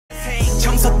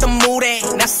섰던 물에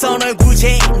낯선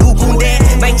얼굴제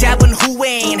누군데 말 잡은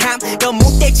후엔 함거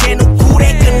묻대체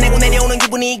누구래 끝내고 내려오는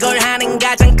기분 이걸 하는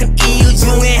가장 큰 이유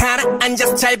중에 하나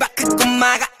앉아서 잘 봐 그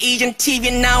꼬마가 이젠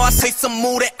TV에 나와 서있어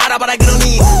물에 알아봐라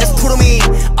그러니 Let's put 'em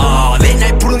in 내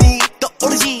날 부르니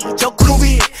떠오르지 저 구름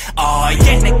위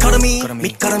yeah 내 걸음이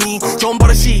밑걸음이 좋은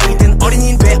버릇이든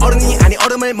어린이인 돼 어른이 아니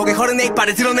얼음을 목에 걸어내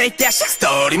이빨을 드러낼 때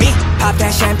스토리 미 Pop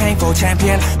that champagne for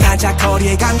champion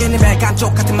반짝거리에 감기는 멜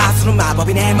감쪽 같은 맛으로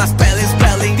마법이네 My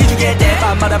spelling 뒤죽일 때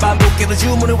밤마다 반복해도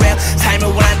주문을 외워 삶을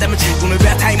원한다면 질문을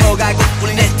외워 타이머가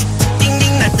굿불리네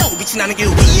띵띵 날 또 빛이 나는 길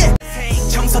위에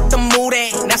처음 섰던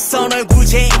물에 낯선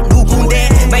얼굴제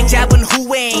누군데 말 잡은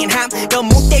후엔 함거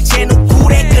묻대체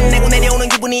누구래 끝내고 내려오는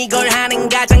기분 이걸 하는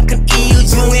가장 큰 이유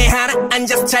중에 하나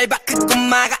앉아서 잘 봐 그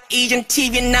꼬마가 이젠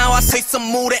TV에 나와 서있어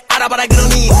물에 알아봐라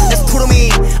그러니 Let's put 'em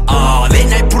in 내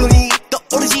날 부르니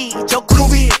떠오르지 저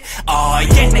구름 위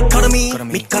yeah 내 걸음이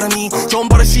밑걸음이 좋은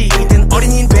버릇이든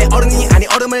어린이인 돼 어른이 아니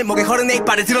얼음을 목에 걸어내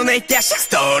이빨을 드러낼 때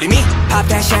스토리 미 Pop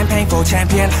that champagne for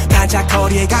champion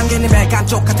반짝거리에 감기는 멜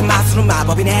감쪽 같은 맛으로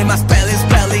마법이네 My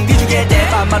spelling 뒤죽일 때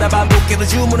밤마다 반복해도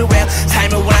주문을 외워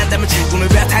삶을 원한다면 질문을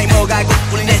외워 타이머가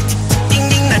굿불리네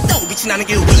띵띵 날 또 빛이 나는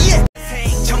길 위에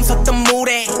처음 섰던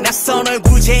물에 낯선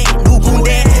얼굴제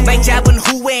누군데 말 잡은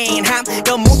후엔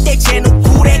함거 묻대체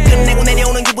누구래 끝내고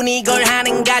내려오는 기분 이걸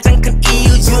하는 가장 큰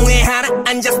이유 중에 하나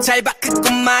앉아서 잘 봐 그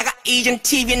꼬마가 이젠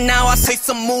TV에 나와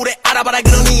서있어 물에 알아봐라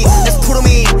그러니 Let's put 'em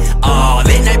in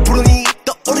내 날 부르니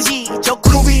떠오르지 저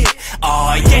구름 위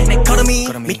yeah 내 걸음이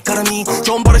밑걸음이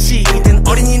좋은 버릇이든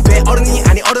어린이인 돼 어른이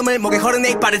아니 얼음을 목에 걸어내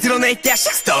이빨을 드러낼 때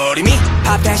스토리 미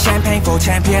Pop that champagne for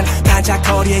champion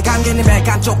반짝거리에 감기는 멜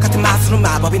감쪽 같은 맛으로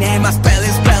마법이네 My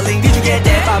spelling 뒤죽일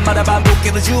때 밤마다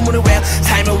반복해도 주문을 외워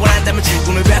삶을 원한다면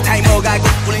질문을 외워 타이머가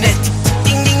굿불리네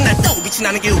띵띵 날 또 빛이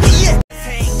나는 길 위에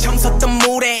처음 섰던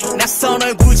물에 낯선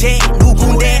얼굴제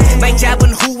누군데 말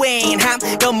잡은 후엔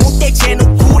함거 묻대체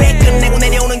누구래 끝내고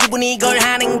내려오는 기분 이걸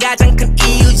하는 가장 큰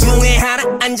이유 중에 하나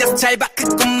앉아서 잘 봐 그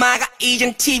꼬마가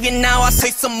이젠 TV에 나와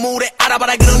서있어 물에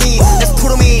알아봐라 그러니 Let's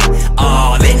put 'em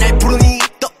in 내 날 부르니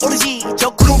떠오르지 저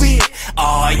구름 위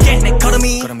yeah 내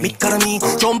걸음이 밑걸음이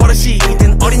좋은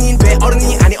버릇이든 어린이인 돼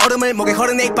어른이 아니 얼음을 목에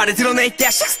걸어내 이빨을 드러낼 때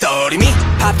스토리 미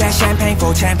Pop that champagne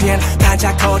for champion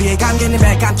반짝거리에 감기는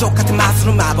멜 감쪽 같은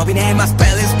맛으로 마법이네 My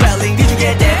spelling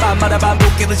뒤죽일 때 밤마다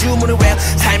반복해도 주문을 외워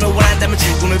삶을 원한다면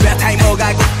질문을 외워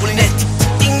타이머가 굿불리네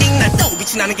띵띵 날 또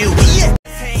빛이 나는 길 위에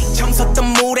처음 섰던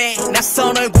물에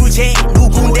낯선 얼굴제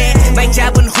누군데 말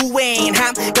잡은 후엔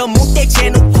함거 묻대체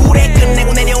누구래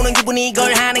끝내고 내려오는 기분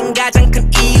이걸 하는 가장 큰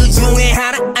이유 중에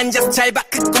하나 앉아서 잘 봐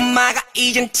그 꼬마가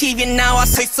이젠 TV에 나와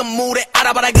서있어 물에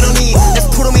알아봐라 그러니 Let's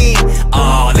put 'em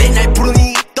in 내 날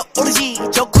부르니 떠오르지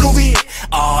저 구름 위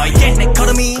yeah 내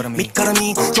걸음이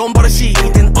밑걸음이 좋은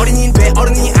버릇이든 어린이인 돼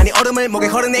어른이 아니 얼음을 목에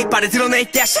걸어내 이빨을 드러낼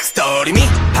때 스토리 미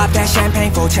Pop that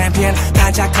champagne for champion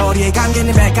반짝거리에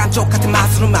감기는 멜 감쪽 같은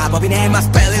맛으로 마법이네 My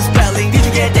spelling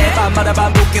뒤죽일 때 밤마다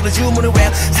반복해도 주문을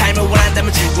외워 삶을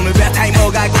원한다면 질문을 외워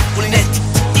타이머가 굿불리네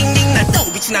띵띵 날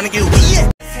또 빛이 나는 길 위에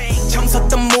처음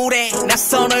섰던 물에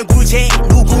낯선 얼굴제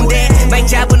누군데 말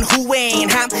잡은 후엔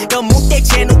함거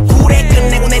묻대체 누구래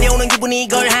끝내고 내려오는 기분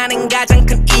이걸 하는 가장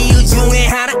큰 이유 중에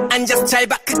하나 앉아서 잘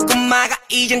봐 그 꼬마가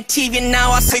이젠 TV에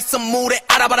나와 서있어 물에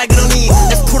알아봐라 그러니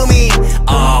Let's put 'em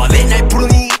in 내 날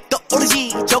부르니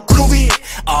떠오르지 저 구름 위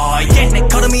yeah 내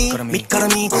걸음이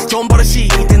밑걸음이 좋은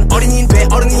버릇이든 어린이인 돼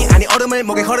어른이 아니 얼음을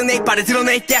목에 걸어내 이빨을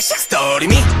드러낼 때 스토리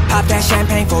미 Pop that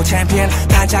champagne for champion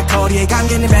반짝거리에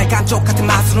감기는 멜 감쪽 같은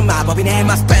맛으로 마법이네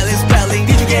My spelling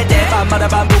뒤죽일 때 밤마다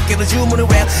반복해도 주문을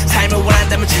외워 삶을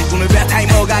원한다면 질문을 외워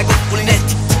타이머가 굿불리네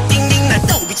띵띵 날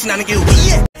또 빛이 나는 길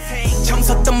위에 처음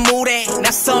섰던 물에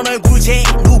낯선 얼굴제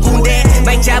누군데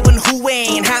말 잡은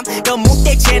후엔 함거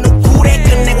묻대체 누구래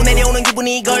끝내고 내려오는 기분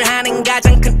이걸 하는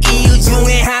가장 큰 이유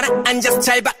중에 하나 앉아서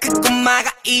잘 봐 그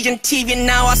꼬마가 이젠 TV에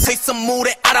나와 서있어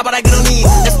물에 알아봐라 그러니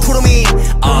Let's put 'em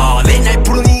in 내 날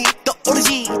부르니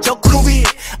떠오르지 저 구름 위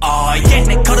yeah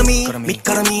내 걸음이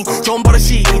밑걸음이 좋은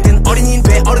버릇이든 어린이인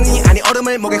돼 어른이 아니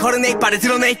얼음을 목에 걸어내 이빨을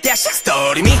드러낼 때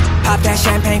스토리 미 Pop that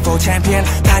champagne for champion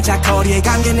반짝거리에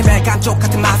감기는 멜 감쪽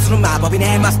같은 맛으로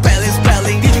마법이네 My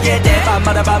spelling 뒤죽일 때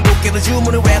밤마다 반복해도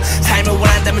주문을 외워 삶을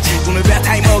원한다면 질문을 외워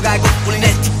타이머가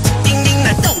굿불리네 띵띵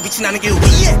날 또 빛이 나는 길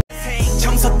위에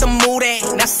처음 섰던 물에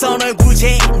낯선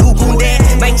얼굴제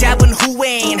누군데 말 잡은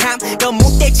후엔 함거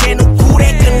묻대체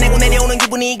누구래 끝내고 내려오는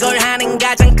기분 이걸 하는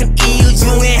가장 큰 이유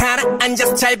중에 하나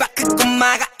앉아서 잘 봐 그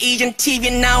꼬마가 이젠 TV에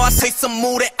나와 서있어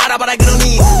물에 알아봐라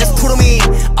그러니 Let's put 'em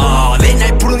in 내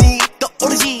날 부르니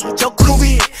떠오르지 저 구름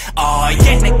위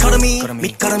yeah 내 걸음이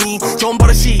밑걸음이 좋은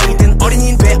버릇이든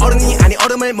어린이인 돼 어른이 아니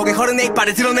얼음을 얼음을 목에 허르네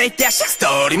이빨을 드러낼 때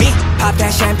스토리 미 Pop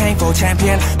that champagne for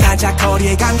champion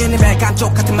반짝거리에 감기는 매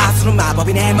감쪽 같은 맛으로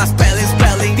마법이네 My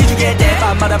spelling 뒤죽일 때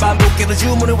밤마다 반복해도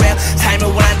주문을 외워 삶을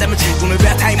원한다면 질문을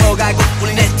외워 타이머가 곧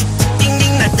울리네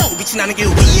띵띵 날 또 빛이 나는 길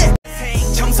위에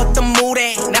정섰던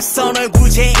물에 낯선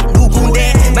얼굴제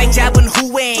누군데 말 잡은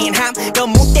후회인함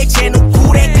거뭇대체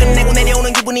누구래 끝내고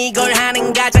내려오는 기분이 이걸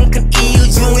하는 가장 큰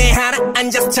이유 중에 하나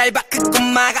앉아서 잘 봐 그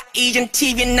꼬마가 이젠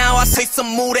TV에 나와 서있어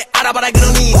물에 알아봐라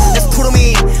그러니 Let's put 'em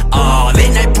in 내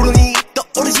날 부르니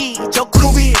떠오르지 저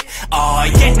구름 위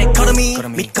yeah 내 걸음이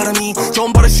밑걸음이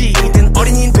좋은 버릇이든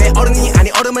어린이는 돼 어른이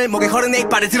아니 얼음을 목에 허르네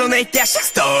이빨을 드러낼 때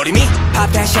스토리 미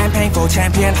Pop that champagne for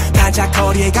champion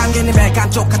반짝거리에 감기는 매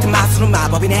감쪽 같은 맛으로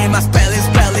마법이네 My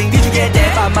spelling 뒤죽일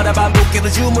때 밤마다 반복해도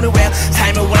주문을 외워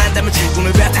삶을 원한다면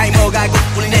질문을 외워 타이머가 곧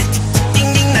울리네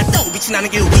띵띵 날 또 빛이 나는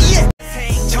길 위에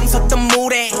정섰던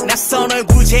물에 낯선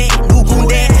얼굴제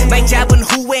누군데 말 잡은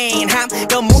후회인함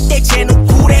거뭇대체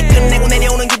누구래 끝내고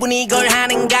내려오는 기분이 이걸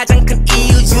하는 가장 큰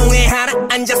이유 중에 하나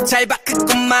앉아서 잘 봐 그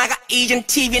꼬마가 이젠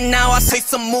TV에 나와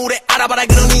서있어 물에 알아봐라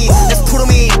그러니 Let's put 'em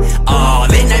in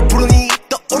내 날 부르니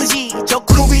떠오르지 저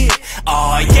구름 위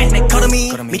yeah 내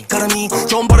걸음이 밑걸음이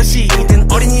좋은 버릇이든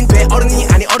어린이는 돼 어른이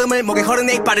아니 얼음을 목에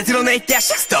허르네 이빨을 드러낼 때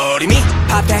스토리 미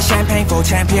Pop that champagne for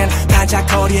champion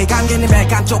반짝거리에 감기는 매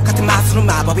감쪽 같은 맛으로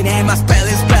마법이네 My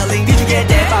spelling 뒤죽일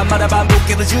때 밤마다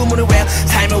반복해도 주문을 외워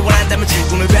삶을 원한다면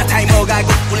질문을 외워 타이머가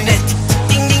곧 울리네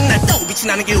띵띵 날 또 빛이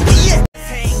나는 길 위에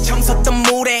정섰던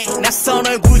물에 낯선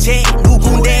얼굴제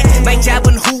누군데 말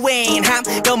잡은 후회인함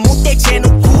거뭇대체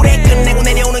누구래 끝내고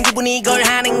내려오는 기분이 이걸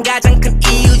하는 가장 큰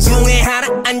이유 중에 하나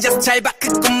앉아서 잘 봐 그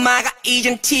꼬마가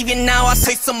이젠 TV에 나와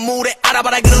서있어 물에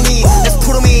알아봐라 그러니 Let's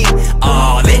put 'em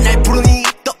in 내 날 부르니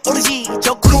떠오르지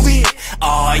저 구름 위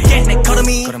yeah 내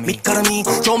걸음이 밑걸음이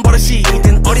좋은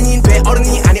버릇이든 어린이는 돼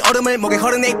어른이 아니 얼음을 목에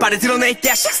허르네 이빨을 드러낼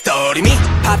때 스토리 미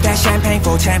Pop that champagne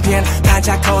for champion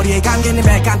반짝거리에 감기는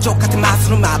매 감쪽 같은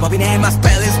맛으로 마법이네 My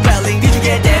spelling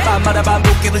뒤죽일 때 밤마다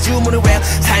반복해도 주문을 외워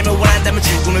삶을 원한다면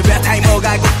질문을 외워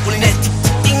타이머가 곧 울리네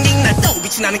띵띵 날 또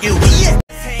빛이 나는 길 위에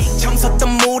정섰던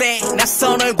물에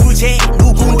낯선 얼굴제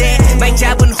누군데 말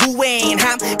잡은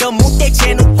후회인함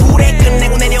거뭇대체 누구래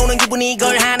끝내고 내려오는 기분이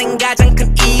이걸 하는 가장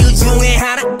큰 이유 중에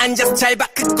하나 앉아서 잘 봐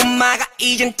그 꼬마가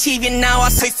이젠 TV에 나와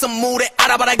서있어 물에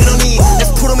알아봐라 그러니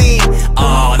Let's put 'em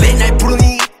in 내 날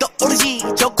부르니 떠오르지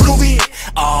저 구름 위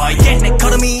yeah 내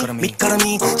걸음이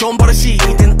밑걸음이 좋은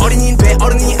버릇이든 어린이는 돼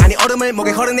어른이 아니 얼음을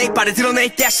목에 허르네 이빨을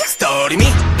드러낼 때 스토리 미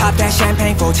Pop that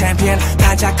champagne for champion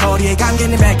반짝거리에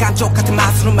감기는 매 감쪽 같은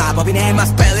맛으로 마법이네 My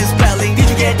spelling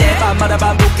뒤죽일 때 밤마다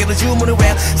반복해도 주문을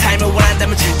외워 삶을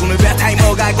원한다면 질문을 외워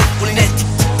타이머가 곧 울리네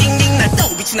띵띵 날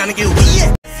또 빛이 나는 길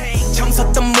위에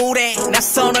정섰던 물에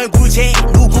낯선 얼굴제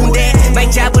누군데 말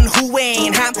잡은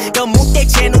후회인함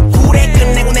거뭇대체 누구래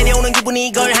끝내고 내려오는 기분이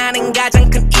이걸 하는 가장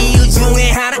큰 이유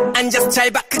중에 하나 앉아서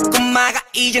잘 봐 그 꼬마가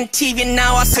이젠 TV에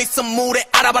나와 서있어 물에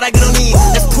알아봐라 그러니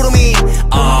Let's put 'em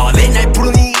in 내 날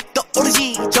부르니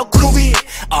떠오르지 저 구름 위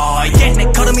yeah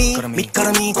내 걸음이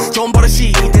밑걸음이 좋은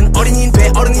버릇이든 어린이는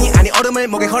돼 어른이 아니 얼음을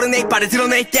목에 허르네 이빨을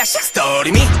드러낼 때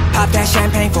스토리 미 Pop that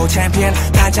champagne for champion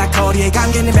반짝거리에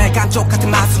감기는 매 감쪽 같은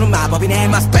맛으로 마법이네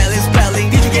My spelling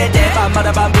뒤죽일 때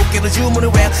밤마다 반복해도 주문을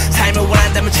외워 삶을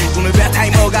원한다면 질문을 외워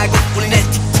타이머가 곧 울리네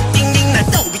띵띵 날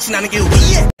또 빛이 나는 길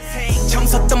위에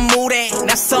정섰던 물에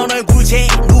낯선 얼굴제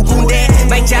누군데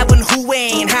말 잡은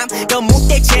후회인함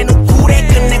거뭇대체 누구래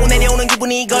끝내고 내려오는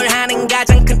기분이 이걸 하는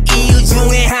가장 큰 이유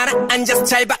중에 하나 앉아서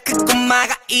잘 봐 그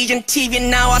꼬마가 이젠 TV에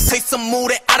나와 서있어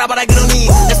물에 알아봐라 그러니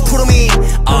Let's put 'em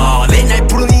in 내 날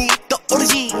부르니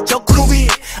떠오르지 저 구름 위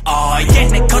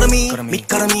yeah 내 걸음이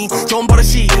밑걸음이 좋은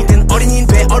버릇이든 어린이는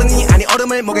돼 어른이 아니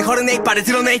얼음을 목에 허르네 이빨을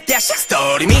드러낼 때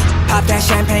스토리 미 Pop that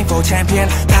champagne for champion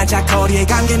반짝거리에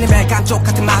감기는 매 감쪽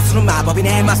같은 맛으로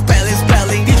마법이네 My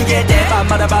spelling 뒤죽일 때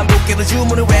밤마다 반복해도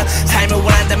주문을 외워 삶을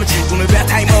원한다면 질문을 외워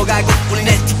타이머가 곧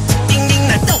울리네 띵띵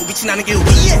날 또 빛이 나는 길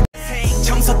위에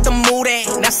정섰던 물에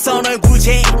낯선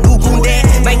얼굴제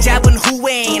누군데 말 잡은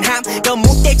후회인함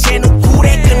거뭇대체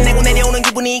누구래 끝내고 내려오는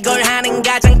기분이 이걸 하는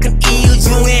가장 큰 이유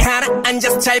중에 하나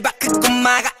앉아서 잘 봐 그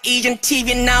꼬마가 이젠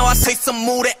TV에 나와 서있어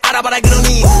물에 알아봐라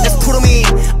그러니 Let's put 'em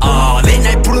in 내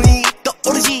날 부르니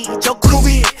떠오르지 저 구름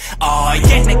위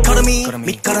yeah 내 걸음이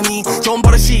밑걸음이 좋은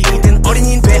버릇이든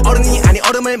어린이는 돼 어른이 아니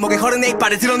얼음을 목에 허르네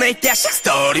이빨을 드러낼 때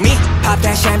스토리 미 Pop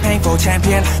that champagne for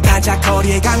champion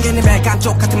반짝거리에 감기는 매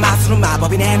감쪽 같은 맛으로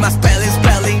마법이네 My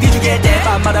spelling 뒤죽일 때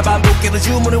밤마다 반복해도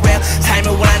주문을 외워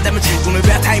삶을 원한다면 질문을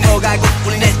외워 타이머가 곧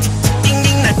울리네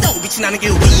띵띵 날 또 빛이 나는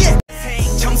길 위에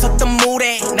정섰던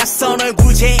물에 낯선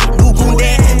얼굴제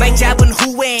누군데 말 잡은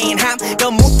후회인함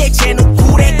거뭇대체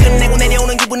누구래 끝내고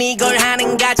내려오는 기분 기분 이걸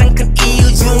하는 가장 큰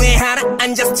이유 중에 하나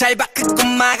앉아서 잘 봐 그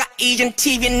꼬마가 이젠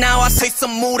TV에 나와 서있어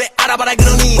물에 알아봐라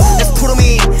그러니 Let's put 'em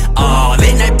in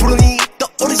내 날 부르니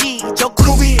떠오르지 저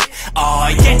그룹 위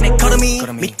내 걸음이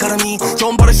밑걸음이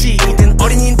좋은 버릇이 든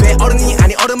어린이인 돼 어른이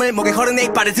아니 얼음을 목에 걸어내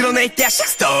이빨을 드러낼 때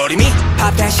스토리 미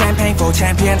Pop that champagne for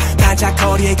champion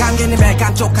단짝거리에 감기는 매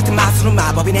감쪽 같은 맛으로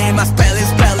마법이네 My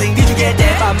spelling 뒤지게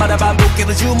돼 밤마다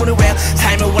반복해도 주문을 외워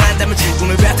삶을 원한다면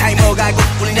질문을 외워 타이머가 꼭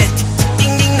울리네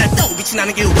띵띵 날 또 빛이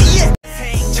나는 길 위에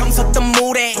처음 섰던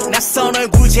물에 낯선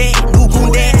얼굴 쟤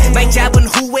누군데 말 잡은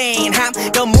후회인함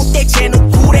너 무대체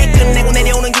누구래 끝내고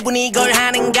내려오는 기분 이걸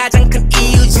하는 가장 큰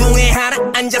이유 중에 하나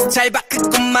앉아서 잘 봐 그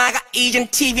꼬마가 이젠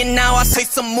TV에 나와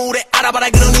서있어 물에 알아봐라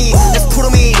그러니 Let's put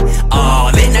 'em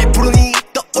in 내 날 부르니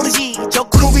떠오르지 저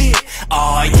그룹 위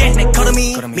내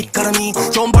걸음이 밑걸음이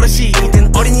좋은 버릇이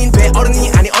든 어린이인 돼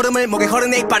어른이 아니 얼음을 목에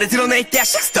걸어내 이빨을 드러낼 때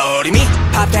스토리 미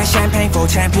Pop that champagne for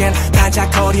champion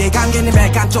단짝거리에 감기는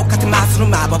매 감쪽 같은 맛으로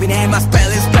마법이네 My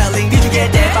spelling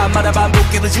뒤지게 돼 밤마다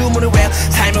반복해도 주문을 외워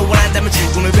삶을 원한다면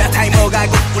질문을 외워 타이머가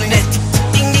꼭 울리네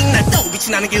띵띵 날 또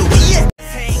빛이 나는 길 위에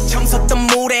처음 섰던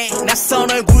물에 낯선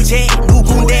얼굴 쟤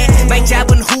누군데 말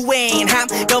잡은 후회인함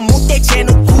너 무대체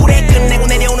누구래 끝내고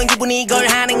내려오는 기분 이걸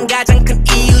하는 가장 큰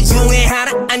이유 중에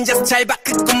하나 앉아서 잘 봐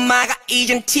그 꼬마가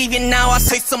이젠 TV에 나와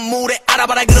서있어 물에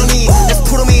알아봐라 그러니 Let's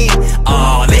put 'em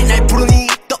in 내 날 부르니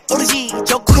떠오르지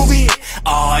저 그룹 위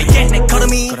내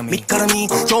걸음이 밑걸음이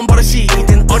좋은 버릇이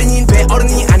든 어린이인 돼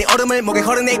어른이 아니 얼음을 목에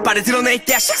걸어내 이빨을 드러낼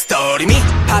때 스토리 미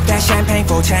Pop that champagne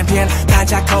for champion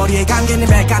단짝거리에 감기는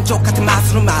매 감쪽 같은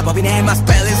맛으로 마법이네 My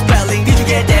spelling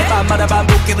뒤지게 돼 밤마다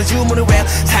반복해도 주문을 외워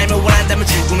삶을 원한다면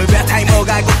질문을 외워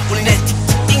타이머가 꼭 울리네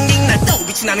띵띵 날 또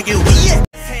빛이 나는 길 위에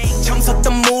처음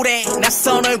섰던 물에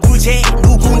낯선 얼굴 쟤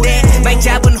누군데 말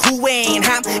잡은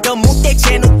후회인함 너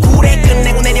무대체 누구래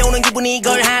끝내고 내려오는 기분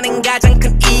이걸 하는 가장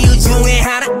큰 이유 중에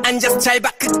하나 앉아서 잘 봐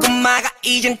그 꼬마가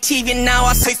이젠 TV에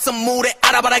나와 서있어 물에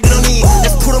알아봐라 그러니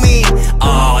Let's put 'em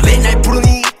in 내 날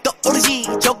부르니 떠오르지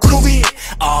저 그룹 위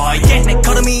내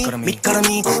걸음이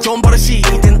밑걸음이 좋은 버릇이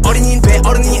든 어린이인 돼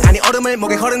어른이 아니 얼음을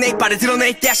목에 걸어내 이빨을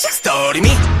드러낼 때 스토리 미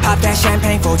Pop that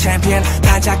champagne for champion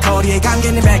단짝거리에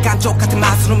감기는 매 감쪽 같은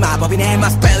맛으로 마법이네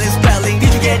My spelling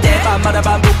뒤지게 돼 밤마다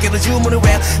반복해도 주문을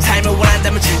외워 삶을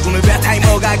원한다면 질문을 외워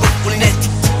타이머가 꼭 울리네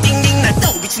띵띵 날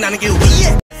또 빛이 나는 길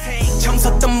위에 처음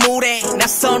섰던 물에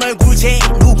낯선 얼굴 쟤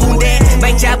누군데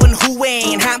말 잡은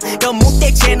후회인함 너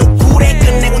무대체 누구래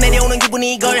끝내고 내려오는 기분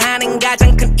이걸 하는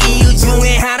가장 큰 이유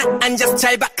중에 하나 앉아서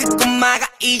잘 봐 그 꼬마가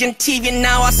이젠 TV에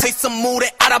나와 서있어 물에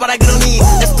알아봐라 그러니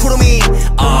Let's put 'em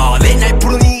in 내 날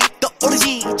부르니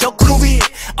떠오르지 저 그룹 위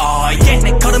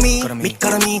내 걸음이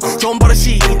밑걸음이 좋은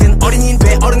버릇이 든 어린이인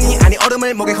돼 어른이 아니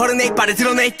얼음을 목에 걸어내 이빨을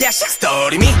드러낼 때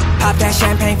스토리 미 Pop that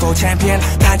champagne for champion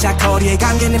단짝거리에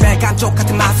감기는 매 감쪽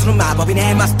같은 맛으로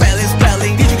마법이네 My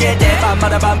spelling 뒤지게 돼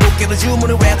밤마다 반복해도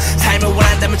주문을 외워 삶을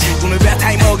원한다면 질문을 외워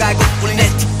타이머가 꼭 울리네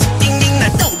띵띵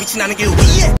날 또 빛이 나는 길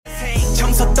위에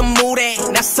처음 섰던 물에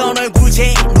낯선 얼굴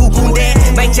쟤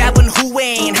누군데 말 잡은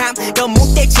후회인함 너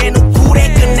무대체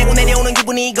누구래 끝내고 내려오는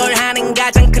기분 이걸 하는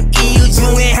가장 큰 이유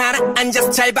중에 하나 앉아서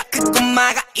잘 봐 그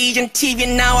꼬마가 이젠 TV에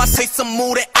나와 서있어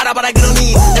물에 알아봐라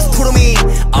그러니 Let's put 'em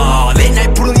in 내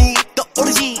날 부르니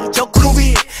떠오르지 저 그룹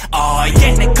위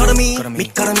내 걸음이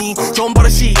밑걸음이 좋은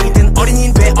버릇이 든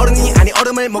어린이인 돼 어른이 아니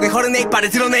얼음을 목에 걸어내 이빨을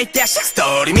드러낼 때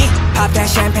스토리 미 Pop that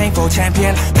champagne for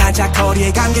champion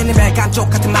단짝거리에 감기는 매 감쪽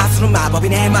같은 맛으로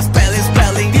마법이네 My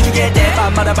spelling 뒤지게 돼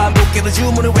밤마다 반복해도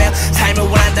주문을 외워 삶을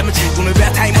원한다면 질문을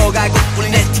외워 타이머가 꼭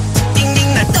울리네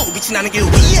띵띵 날 또 빛이 나는 길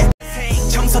위에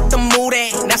처음 섰던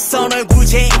물에 낯선 얼굴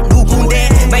쟤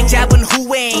누군데 말 잡은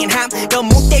후회인함 너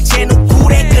무대체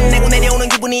누구래 끝내고 내려오는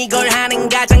기분 이걸 하는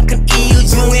가장 큰 이유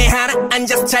중에 하나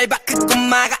앉아서 잘 봐 그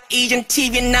꼬마가 이젠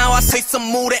TV에 나와 서있어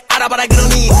물에 알아봐라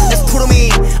그러니 Let's put 'em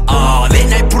in 내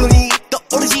날 부르니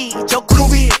떠오르지 저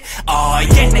그룹 위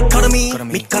내 걸음이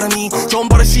밑걸음이 좋은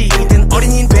버릇이 든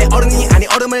어린이인 돼 어른이 아니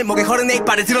얼음을 목에 걸어내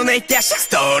이빨을 드러낼 때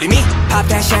스토리 미 Pop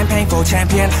that champagne for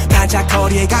champion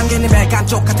단짝거리에 감기는 매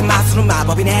감쪽 같은 맛으로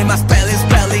마법이네 My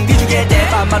spelling 뒤지게 돼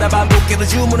밤마다 반복해도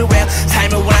주문을 외워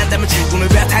삶을 원한다면 질문을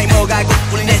외워 타이머가 꼭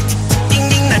울리네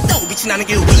띵띵 날 또 빛이 나는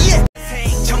길 위에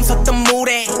처음 섰던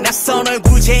물에 낯선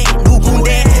얼굴 쟤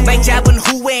누군데 말 잡은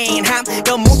후회인함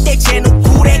너 무대체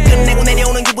누구래 끝내고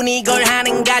내려오는 기분 이걸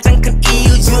하는 가장 큰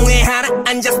이유 중에 하나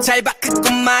앉아서 잘 봐 그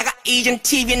꼬마가 이젠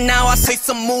TV에 나와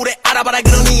서있어 물에 알아봐라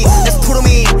그러니 Let's put 'em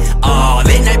in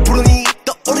내 날 부르니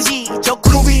떠오르지 저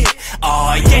그룹 위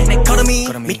내 걸음이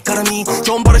밑걸음이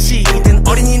좋은 버릇이 든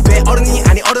어린이인 돼 어른이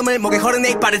아니 얼음을 목에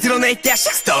걸어내 이빨을 드러낼 때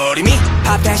스토리 미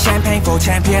Pop that champagne for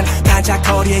champion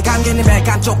단짝거리에 감기는 매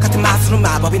감쪽 같은 맛으로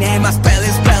마법이네 My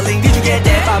spelling 뒤지게 뒤지게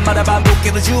돼 밤마다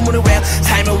반복해도 주문을 외워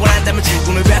삶을 원한다면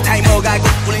출근을 왜 타이머가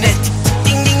울리네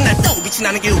띵띵 난 또 빛이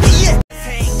나는 길 위에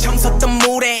처음 섰던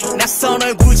물에 낯선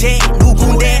얼굴제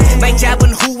누군데 말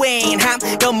잡은 후회인함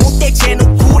너무 대체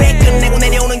누구래 끝내고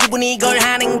내려오는 기분 이걸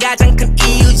하는 가장 큰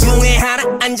이유 중에 하나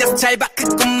앉아서 잘 봐 그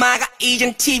꼬마가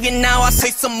이젠 TV에 나와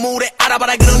서있어 물에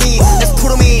알아봐라 그러니 Let's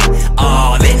put 'em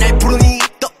in 내 날 부르니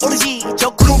떠오르지 저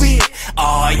구름 위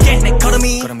yeah 내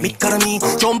걸음이 밑걸음이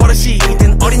좋은 버릇이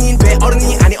든 어린이인 돼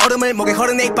어른이 아니 얼음을 목에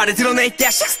허르네 이빨을 드러낼 때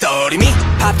스토리 미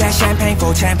Pop that champagne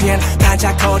for champion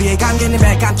반짝거리에 감기는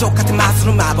멜 감쪽 같은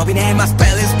맛으로 마법이네 My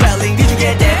spelling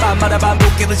뒤지게 돼 밤마다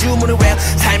반복해도 주문을 외워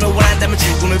삶을 원한다면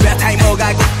출근을 왜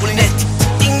타이머가 울리네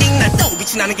띵띵 난 또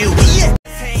빛이 나는 길 위에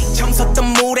처음 섰던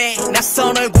물에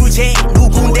낯선 얼굴제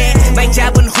누군데 말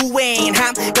잡은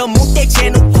후회인함 너무 대체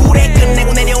누구래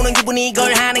끝내고 내려오는 기분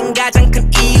이걸 하는 가장 큰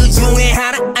이유 중에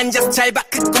하나 앉아서 잘 봐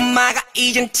그 꼬마가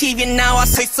이젠 TV에 나와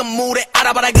서있어 물에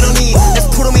알아봐라 그러니 Let's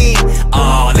put 'em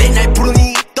in 내 날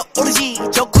부르니 떠오르지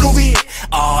저 구름 위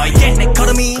yeah 내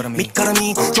걸음이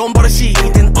밑걸음이 좋은 버릇이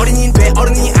든 어린이인 돼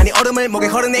어른이 아니 얼음을 목에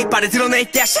허르네 이빨을 드러낼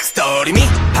때 스토리 미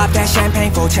Pop that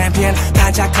champagne for champion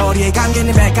반짝거리에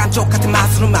감기는 멜 감쪽 같은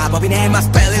맛으로 마법이네 My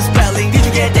spelling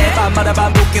뒤지게 돼 밤마다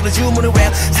반복해도 주문을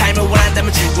외워 삶을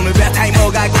원한다면 출근을 왜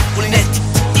타이머가 울리네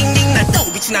띵띵 난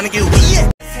또 빛이 나는 길 위에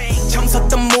처음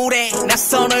섰던 물에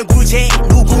낯선 얼굴제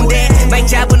누군데 말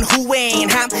잡은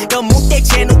후회인함 너무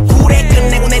대체 누구래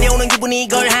끝내고 내려오는 기분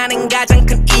이걸 하는 가장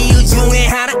큰 이유 중에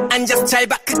하나 앉아서 잘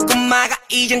봐 그 꼬마가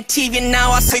이젠 TV에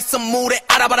나와 서있어 물에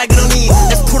알아봐라 그러니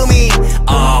Let's put 'em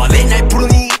in 내 날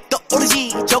부르니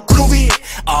떠오르지 저 구름 위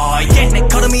yeah 내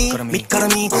걸음이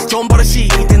밑걸음이 좋은 버릇이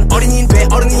든 어린이인 돼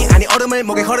어른이 아니 얼음을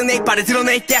목에 허르네 이빨을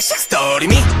드러낼 때 스토리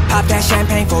미 Pop that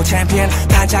champagne for champion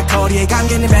반짝거리에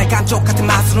감기는 멜 감쪽 같은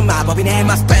맛으로 마법이네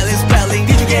My spelling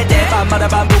뒤지게 돼 밤마다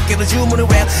반복해도 주문을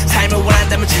외워 삶을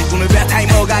원한다면 출근을 왜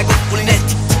타이머가 울리네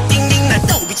띵띵 난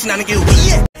또 빛이 나는 길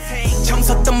위에 처음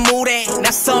섰던 물에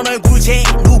낯선 얼굴제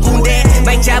누군데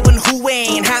말 잡은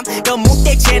후회인함 너무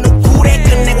대체 누구래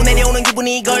끝내고 내려오는 기분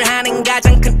이걸 하는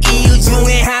가장 큰 이유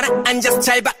중에 하나 앉아서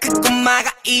잘 봐 그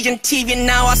꼬마가 이젠 TV에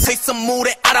나와 서있어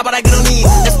물에 알아봐라 그러니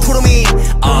Let's put 'em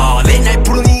in 내 날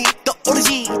부르니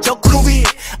떠오르지 저 구름 위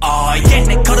yeah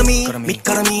내 걸음이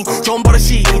밑걸음이 좋은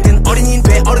버릇이 든 어린이인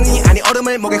돼 어른이 아니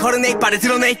얼음을 목에 허르네 이빨을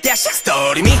드러낼 때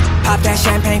스토리 미 Pop that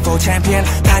champagne for champion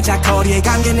반짝거리에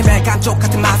감기는 멜 감쪽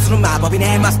같은 맛으로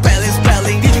마법이네 My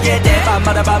spelling 뒤지게 돼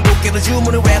밤마다 반복해도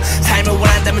주문을 외워 삶을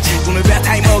원한다면 출근을 왜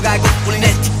타이머가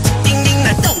울리네 띵띵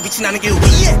난 또 빛이 나는 길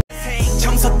위에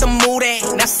처음 섰던 물에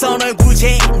낯선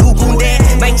얼굴제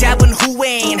누군데 말 잡은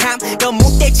후회인함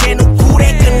너무 대체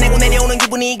누구래 끝내고 내려오는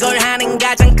기분 이걸 하는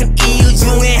가장 큰 이유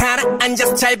중에 하나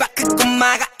앉아서 잘 봐 그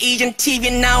꼬마가 이젠 TV에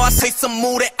나와 서있어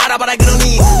물에 알아봐라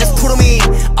그러니 Let's put 'em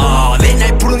in 내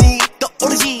날 부르니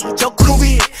떠오르지 저 구름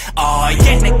위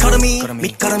yeah 내 걸음이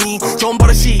밑걸음이 좋은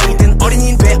버릇이 든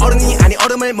어린이인 돼 어른이 아니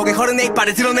얼음을 목에 허르네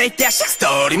이빨을 드러낼 때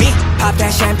스토리 미 Pop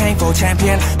that champagne for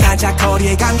champion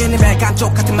반짝거리에 감기는 멜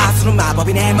감쪽 같은 맛으로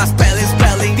마법이네 My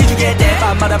spelling 뒤지게 돼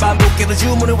밤마다 반복해도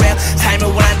주문을 외워 삶을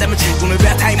원한다면 출근을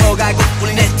왜 타이머가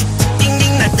울리네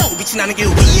띵띵 난 또 빛이 나는 길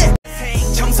위에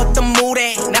처음 섰던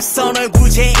물에 낯선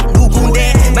얼굴제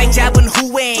누군데 말 잡은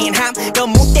후회인함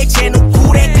너무 대체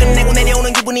누구래 끝내고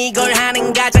내려오는 기분 이걸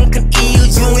하는 가장 큰 이유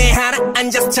중에 하나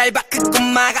앉아서 잘 봐 그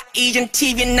꼬마가 이젠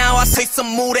TV에 나와 서있어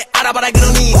물에 알아봐라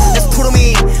그러니 Let's put 'em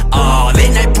in 내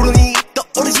날 부르니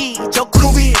떠오르지 저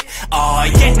구름 위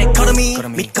yeah 내 걸음이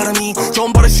밑걸음이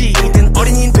좋은 버릇이 든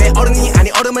어린이인 돼 어른이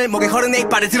아니 얼음을 목에 허르네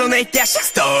이빨을 드러낼 때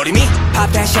스토리 미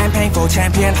Pop that champagne for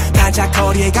champion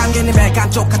반짝거리에 감기는 멜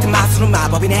감쪽 같은 맛으로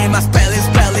마법이네 My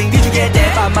spelling 뒤지게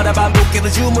돼 밤마다 반복해도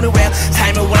주문을 외워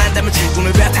삶을 원한다면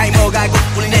출근을 왜 타이머가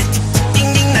울리네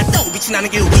띵띵 난 또 빛이 나는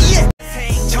길 위에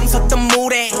처음 섰던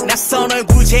물에 낯선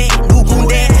얼굴제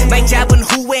누군데 말 잡은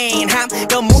후회인함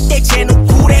너무 대체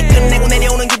누구래 끝내고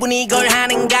내려오는 기분 이걸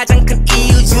하는 가장 큰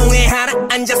이유 중에 하나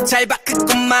앉아서 잘 봐 그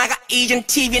꼬마가 이젠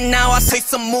TV에 나와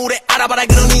서있어 물에 알아봐라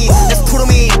그러니 Let's put 'em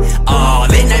in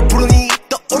내 날 부르니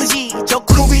떠오르지 저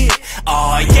구름 위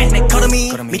yeah 내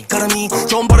걸음이 밑걸음이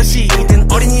좋은 버릇이 든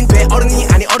어린이인 돼 어른이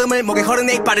아니 얼음을 목에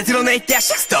허르네 이빨을 드러낼 때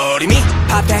스토리 미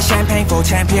Pop that champagne for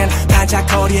champion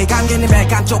반짝거리에 감기는 멜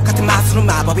감쪽 같은 맛으로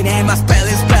마법이네 My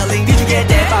spelling 뒤지게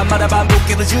돼 밤마다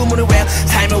반복해도 주문을 외워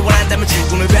삶을 원한다면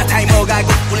출근을 왜 타이머가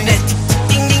울리네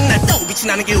띵띵 난 또 빛이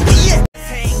나는 길 위에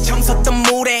처음 섰던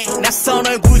물에 낯선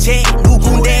얼굴제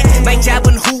누군데 말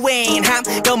잡은 후회인함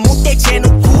너무 대체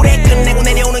누구래 끝내고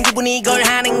내려오는 기분 이걸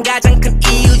하는 가장 큰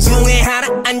이유 중에 하나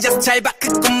앉아서 잘 봐 그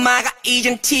꼬마가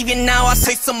이젠 TV에 나와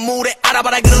서있어 물에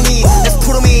알아봐라 그러니 Let's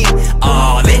put 'em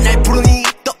in 내 날 부르니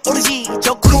떠오르지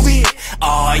저 구름 위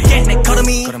이게 내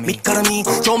걸음이 밑걸음이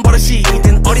좋은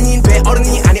버릇이든 어린이인 돼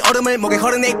어른이 아니 얼음을 목에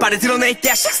허르네 발을 드러낼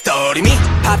때 스토리 미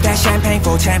팝대 샴페인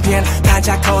고 챔피언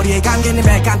반짝거리의 감기는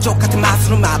매 감쪽 같은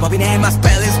맛으로 마법이네 마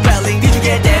스펠링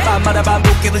뒤지게 돼 밤마다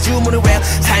반복해도 주문을 외워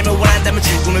삶을 원한다면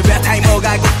질문을 왜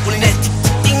타이머가 꾹꿀리네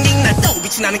띵띵 날 또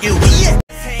빛이 나는 길 위에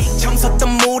처음 섰던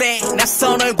물에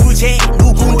낯선 얼굴제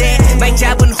누군데 말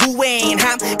잡은 후엔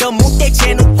함거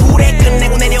묻대체 누구래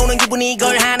끝내고 내려오는 기분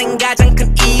이걸 하는 가장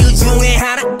큰 이유 중에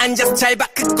하나 앉아서 잘 봐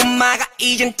그 꼬마가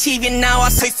이젠 TV에 나와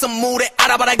서있어 물에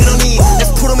알아봐라 그러니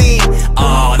Let's put 'em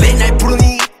in 내 날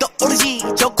부르니 떠오르지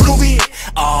저 구름 위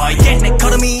이게 내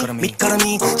걸음이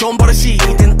밑걸음이 좋은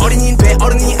버릇이든 어린이인 돼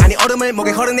어른이 아니 얼음을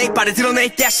목에 허르네 발을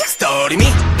드러낼 때 스토리 미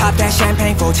팝대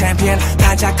샴페인 고 챔피언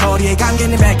반짝거리의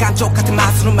감기는 매 감쪽 같은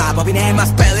맛으로 마법이네 마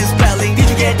스펠링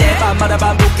뒤지게 돼 밤마다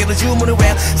반복해도 주문을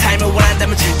외워 삶을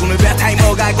원한다면 질문을 왜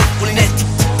타이머가 꾹꿀리네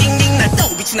띵띵 날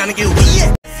또 빛이 나는 길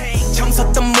위에 처음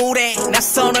섰던 물에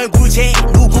낯선 얼굴제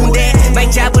누군데 말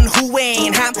잡은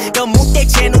후엔 함거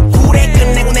묻대체 누구래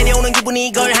끝내고 내려오는 기분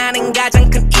이걸 하는 가장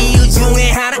큰 이유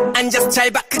중에 하나 앉아서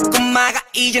잘 봐 그 꼬마가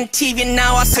이젠 TV에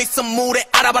나와 서있어 물에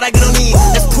알아봐라 그러니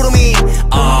Let's put 'em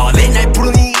in 내 날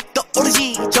부르니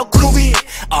떠오르지 저 구름 위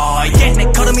이게 내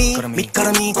걸음이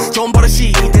밑걸음이 좋은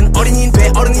버릇이든 어린이인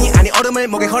돼 어른이 아니 얼음을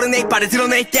목에 허르네 발을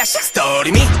드러낼 때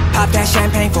스토리 미 팝대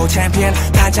샴페인 고 챔피언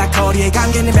반짝거리의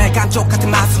감기는 매 감쪽 같은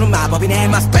맛으로 마법이네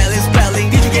마 스펠링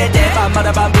뒤지게 돼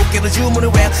밤마다 반복해도 주문을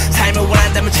외워 삶을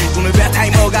원한다면 질문을 왜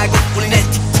타이머가 꾹꿀리네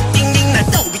띵띵 날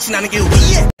또 빛이 나는 길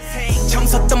위에 처음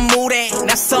섰던 물에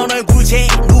낯선 얼굴제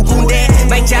누군데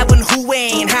말 잡은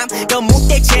후엔 함거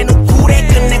묻대체 누구래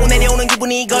끝내고 내려오는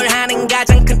기분 이걸 하는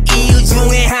가장 큰 이유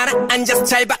중에 하나 앉아서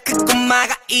잘 봐 그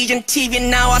꼬마가 이젠 TV에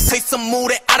나와 서있어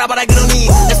물에 알아봐라 그러니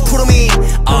Let's put 'em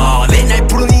in 내 날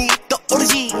부르니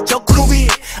떠오르지 저 구름 위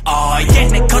이게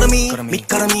내 걸음이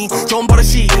밑걸음이 좋은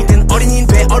버릇이든 어린이인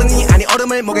돼 어른이 아니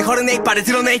얼음을 목에 허르네 발을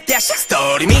드러낼 때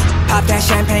스토리 미 팝대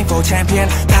샴페인 고 챔피언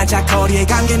반짝거리의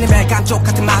감기는 매 감쪽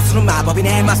같은 맛으로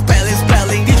마법이네 마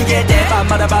스펠링 뒤지게 돼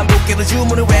밤마다 반복해도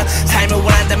주문을 외워 삶을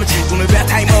원한다면 질문을 왜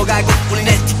타이머가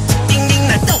꾹꿀리네 띵띵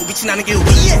날 또 빛이 나는 길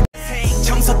위에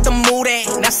처음 섰던 물에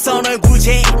낯선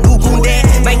얼굴제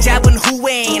누군데 말 잡은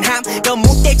후엔 함거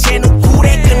묻대체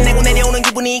누구래 끝내고 내려오는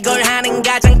기분 이걸 하는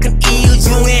가장 큰 이유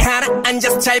중에 하나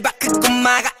앉아서 잘 봐 그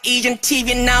꼬마가 이젠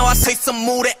TV에 나와 서있어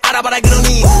물에 알아봐라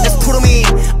그러니 Let's put 'em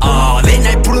in 내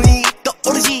날 부르니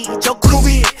떠오르지 저 구름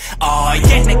위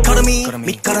이게 내 걸음이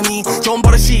밑걸음이 좋은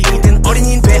버릇이든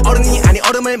어린이인 돼 어른이 아니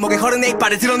얼음을 목에 허르네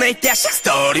발을 드러낼 때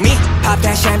스토리 미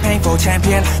팝대 샴페인 고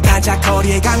챔피언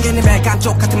반짝거리의 감기는 매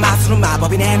감쪽 같은 맛으로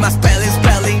마법이네 마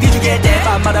스펠링 뒤지게 돼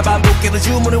밤마다 반복해도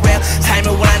주문을 외워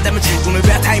삶을 원한다면 질문을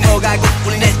왜 타이머가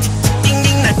꾹꿀리네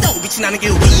띵띵 날 또 빛이 나는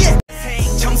길 위에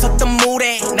처음 섰던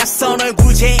물에 낯선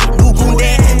얼굴제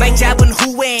누군데 말 잡은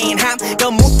후엔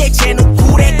함거 묻대체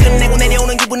누구래 끝내고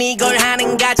내려오는 기분 이걸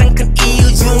하는 가장 큰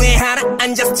이유 중에 하나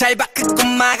앉아서 잘 봐 그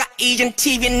꼬마가 이젠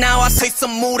TV에 나와 서있어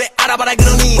물에 알아봐라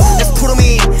그러니 Let's put 'em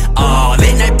in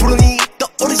내 날 부르니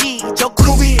떠오르지 저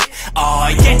구름 위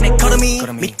이게 내 걸음이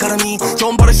밑걸음이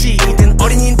좋은 버릇이든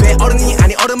어린이인 돼 어른이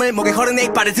아니 얼음을 목에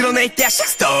허르네 발을 드러낼 때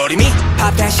스토리 미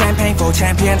팝대 샴페인 고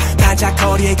챔피언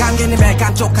반짝거리의 감기는 매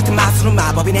감쪽 같은 맛으로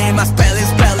마법이네 마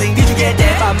스펠링 뒤지게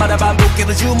돼 밤마다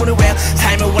반복해도 주문을 외워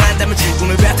삶을 원한다면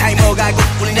질문을 왜 타이머가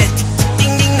꾹꿀리네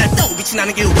띵띵 날 또 빛이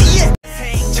나는 길 위에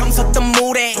처음 섰던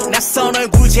물에 낯선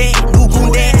얼굴제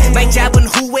누군데 말 잡은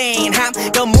후엔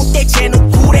함거 묻대체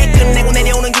누구래 끝내고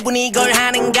내려오는 기분 이걸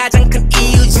하는 가장 큰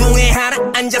이유 중에 하나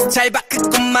앉아서 잘 봐 그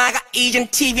꼬마가 이젠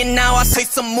TV에 나와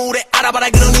서있어 물에 알아봐라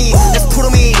그러니 Let's put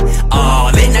 'em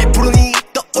in 내 날 부르니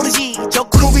떠오르지 저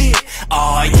구름 위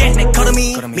이게 내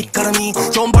걸음이 밑걸음이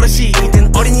좋은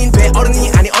버릇이든 어린이인 돼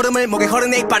어른이 아니 얼음을 목에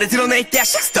허르네 발을 드러낼 때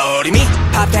스토리 미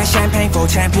팝대 샴페인 고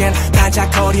챔피언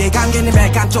반짝거리의 감기는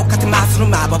매 감쪽 같은 맛으로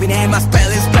마법이네 마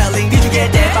스펠링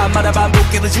뒤지게 돼 밤마다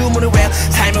반복해도 주문을 외워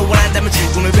삶을 원한다면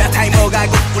질문을 왜 타이머가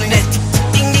꾹꿀리네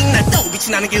띵띵 날 또 빛이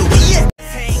나는 길 위에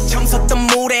처음 섰던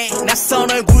물에 낯선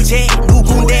얼굴제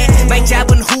누군데 말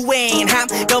잡은 후엔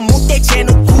함거 묻대체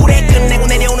누구래 끝내고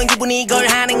내려오는 기분 이걸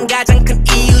하는 가장 큰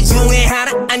이유 중에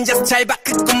하나 앉아서 잘 봐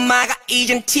그 꼬마가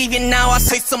이젠 TV에 나와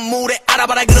서있어 물에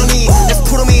알아봐라 그러니 Let's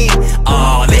put 'em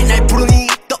in 내 날 부르니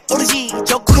떠오르지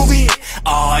저 구름 위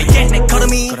이게 내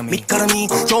걸음이 밑걸음이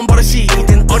좋은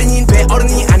버릇이든 어린이인 돼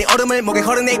어른이 아니 얼음을 목에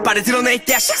허르네 발을 드러낼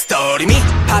때 스토리 미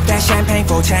팝대 샴페인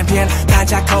고 챔피언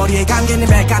반짝거리의 감기는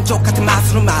매 감쪽 같은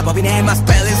맛으로 마법이네 마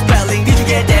스펠링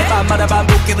뒤지게 돼 밤마다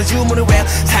반복해도 주문을 외워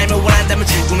삶을 원한다면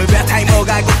질문을 왜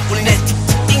타이머가 꾹꿀리네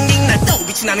띵띵 날 또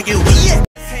빛이 나는 길 위에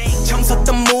처음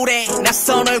섰던 물에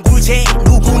낯선 얼굴제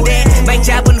누군데 말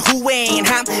잡은 후엔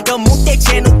함거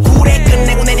무대체 누구래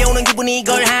끝내고 내려오는 기분이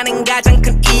이걸 하는 가장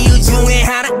큰 이유 중에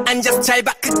하나 앉아서 잘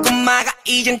봐 그 꼬마가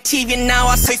이젠 TV에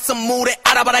나와 서있어 물에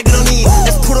알아봐라 그러니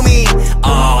Let's put 'em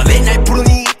in 내 날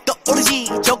부르니 떠오르지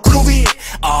저 구름 위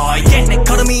yeah 내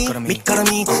걸음이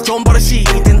밑걸음이 좋은 버릇이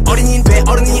든 어린이는 돼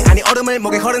어른이 아니 얼음을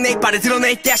목에 허르네 이빨을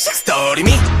드러낼 때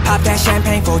스토리미 Pop that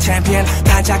champagne for champion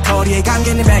반짝거리의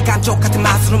감기는 멜감쪽 같은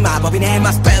마술은 마법이네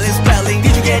My spelling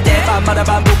Did you get that 밤마다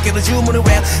반복해도 주문을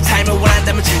외워 삶을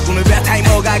원한다면 출근을 외워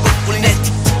타이머가 곧 울리네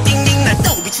띵띵 난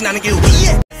또 빛이 나는 길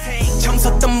위에 처음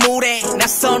섰던 물에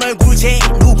낯선 얼굴제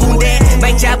누군데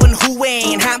말 잡은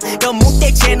후엔 함거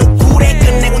무대체 누구래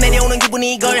끝내고 내려오는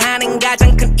기분이 이걸 하는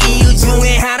가장 큰 이유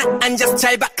중에 하나 앉아서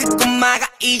잘 봐 그 꼬마가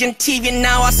이젠 TV에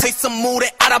나와 서있어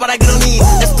물에 알아봐라 그러니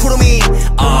Let's put 'em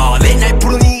in 내 날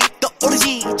부르니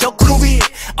떠오르지 저 구름 위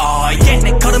yeah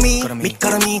내 걸음이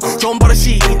밑걸음이 좋은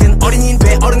버릇이 든 어린이는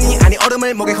돼 어른이 아니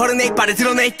얼음을 목에 허르네 이빨을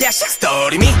드러낼 때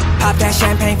스토리미 Pop that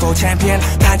champagne for champion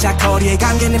반짝거리의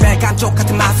감기는 멜감쪽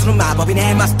같은 마술은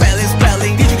마법이네 My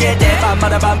spelling Did you get that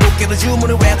밤마다 반복해도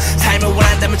주문을 외워 삶을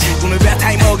원한다면 출근을 외워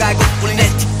타이머가 곧 울리네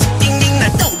띵띵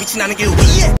난 또 빛이 나는 길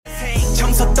위에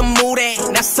처음 섰던 물에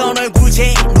낯선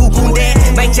얼굴제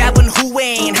누군데 말 잡은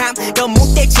후엔 함거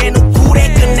무대체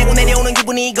누구래 끝내고 내려오는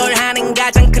기분이 이걸 하는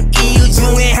가장 큰 이유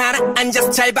중에 하나 앉아서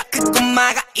잘 봐 그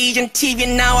꼬마가 이젠 TV에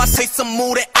나와 서있어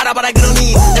물에 알아봐라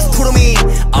그러니 Let's put 'em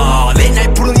in 내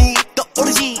날 부르니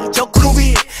떠오르지 저 구름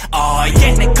위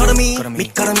yeah 내 걸음이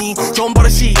밑걸음이 좋은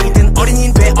버릇이 든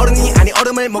어린이는 돼 어른이 아니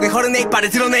얼음을 목에 허르네 이빨을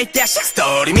드러낼 때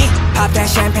스토리미 Pop that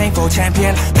champagne for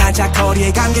champion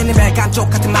반짝거리의 감기는 멜감쪽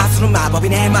같은 마술은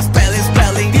마법이네 My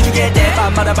spelling Did you get that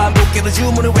밤마다 반복해도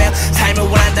주문을 외워 삶을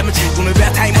원한다면 출근을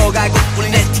외워 타이머가 곧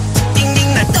울리네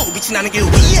띵띵 난 또 빛이 나는 길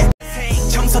위에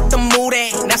처음 섰던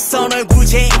물에 낯선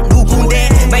얼굴제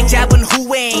누군데 말 잡은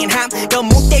후엔 함거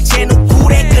무대체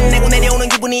누구래 끝내고 내려오는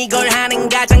기분이 이걸 하는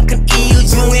가장 큰 이유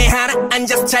중에 하나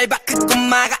앉아서 잘 봐 그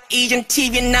꼬마가 이젠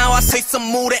TV에 나와 서있어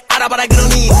물에 알아봐라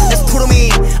그러니 Let's put 'em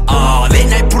in 내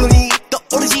날 부르니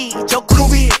떠오르지 저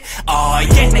구름 위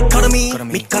yeah 내 걸음이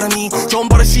밑걸음이 좋은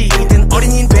버릇이 든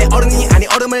어린이는 돼 어른이 아니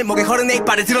얼음을 목에 허르네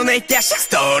이빨을 드러낼 때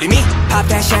스토리미 Pop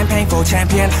that champagne for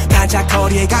champion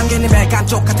반짝거리의 감기는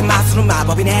멜감쪽 같은 마술은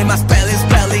마법이네 My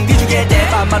spelling Did you get that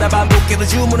밤마다 반복해도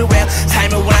주문을 외워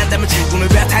삶을 원한다면 출근을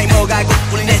외워 타이머가 곧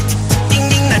울리네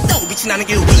띵띵 난 또 빛이 나는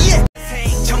길 위에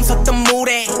처음 섰던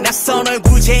물에 낯선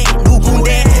얼굴제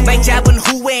누군데 말 잡은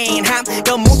후엔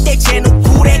함거 무대체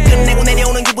누구래 끝내고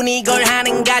내려오는 기분이 이걸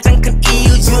하는 가장 큰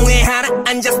이유 중에 하나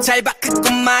앉아서 잘 봐 그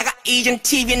꼬마가 이젠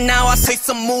TV에 나와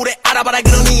서있어 물에 알아봐라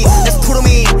그러니 Let's put 'em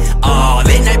in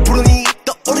내 날 부르니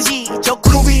떠오르지 저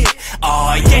구름 위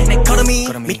yeah 내 걸음이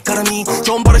밑걸음이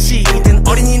좋은 버릇이 든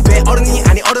어린이는 돼 어른이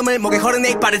아니 얼음을 목에 허르네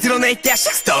이빨을 드러낼 때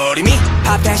스토리미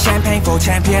Pop that champagne for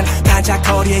champion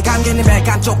반짝거리의 감기는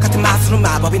멜감쪽 같은 마술은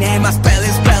마법이네 My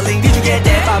spelling Did you get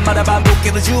that 밤마다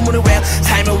반복해도 주문을 외워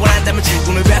삶을 원한다면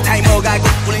출근을 외워 타이머가 곧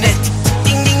울리네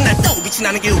띵띵 난 또 빛이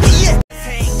나는 길 위에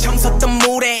처음 섰던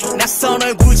물에 낯선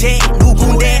얼굴제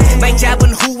누군데 말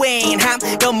잡은 후엔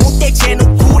함거 무대체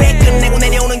누구래 끝내고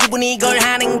내려오는 기분이 이걸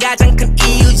하는 가장 큰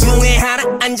이유 중에 하나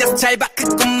앉아서 잘 봐 그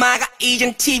꼬마가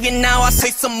이젠 TV에 나와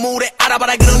서있어 물에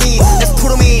알아봐라 그러니 Let's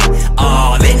put 'em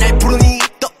in 내 날 부르니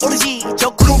떠오르지 저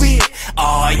구름 위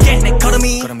yeah 내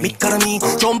걸음이 밑걸음이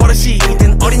좋은 버릇이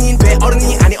든 어린이는 돼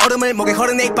어른이 아니 얼음을 목에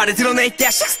허르네 이빨을 드러낼 때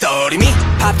스토리미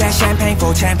Pop that champagne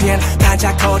for champion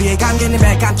반짝거리의 감기는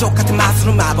멜감쪽 같은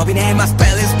마술은 마법이네 My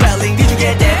spelling Did you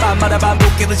get that 밤마다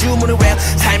반복해도 주문을 외워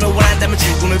삶을 원한다면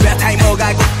출근을 외워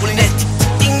타이머가 곧 울리네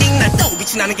띵띵 난 또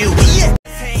빛이 나는 길 위에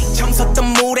처음 섰던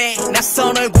물에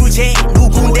낯선 얼굴제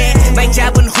누군데 말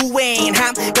잡은 후엔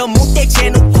함거 무대체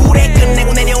누구래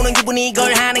끝내고 내려오는 기분이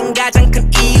이걸 하는 가장 큰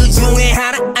이유 중에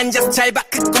하나 앉아서 잘 봐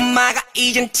그 꼬마가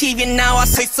이젠 TV에 나와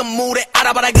서있어 물에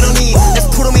알아봐라 그러니 Let's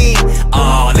put 'em in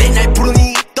내 날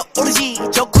부르니 떠오르지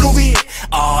저 구름 위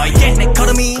yeah 내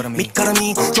걸음이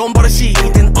밑걸음이 좋은 버릇이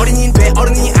든 어린이는 돼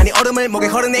어른이 아니 얼음을 목에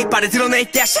허르네 이빨을 드러낼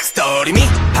때 스토리미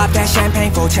Pop that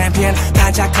champagne for champion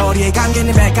반짝거리의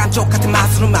감기는 멜감쪽 같은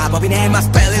마술은 마법이네 My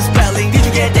spelling Did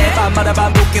you get that 밤마다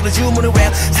반복해도 주문을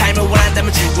외워 삶을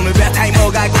원한다면 출근을 외워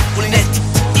타이머가 곧 울리네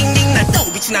띵띵 난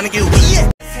또 빛이 나는 길 위에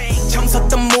처음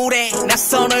섰던 물에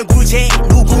낯선 얼굴제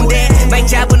누군데 말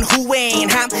잡은 후엔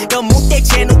함거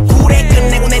무대체 누구래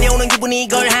끝내고 내려오는 기분이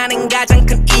이걸 하는 가장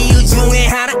큰 이유 중에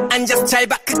하나 앉아서 잘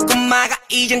봐 그 꼬마가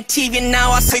이젠 TV에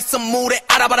나와 서있어 물에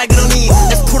알아봐라 그러니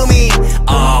Let's put 'em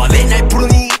in 내 날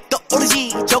부르니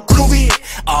떠오르지 저 구름 위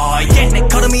yeah 내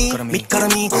걸음이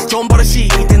밑걸음이 좋은 버릇이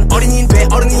든 어린이는 돼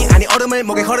어른이 아니 얼음을 얼음을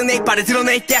목에 걸어내 발을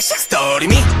드러낼 때 스토리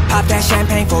미 Pop that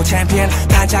champagne for champion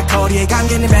반짝거리에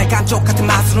감기는 매 감쪽 같은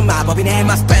맛으로 마법이네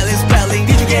My spelling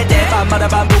뒤죽일 때 밤마다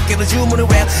반복해도 주문을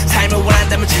외워 삶을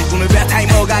원한다면 질문을 외워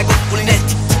타이머가 곧 울리네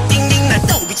띵띵 난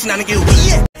또 빛이 나는 길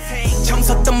위에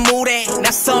정섰던 물에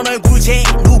낯선 얼굴제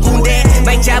누군데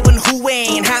말 잡은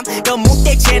후회인함 너무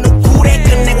대체 누구래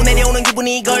끝내고 내려오는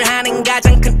기분이 이걸 하는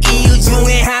가장 큰 이유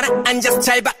중에 하나 앉아서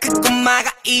잘 봐 그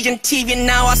꼬마가 이젠 TV에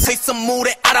나와 서있어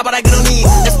물에 알아봐라 그러니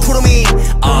Let's put 'em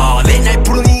in 내 날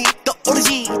부르니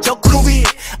떠오르지 저 구름 위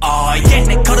yeah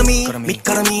내 걸음이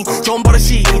밑걸음이 좋은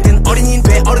버릇이 든 어린이는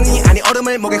돼 어른이 아니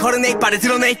얼음을 목에 걸어내 발을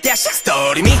드러낼 때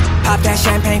스토리 미 Pop that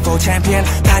champagne for champion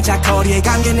반짝거리에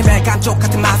감기는 매 감쪽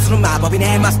같은 맛으로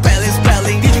마법이네 My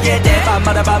spelling 뒤죽일 때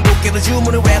밤마다 반복해도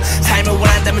주문을 외워 삶을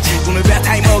원한다면 질문을 외워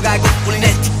타이머가 곧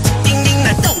울리네 띵띵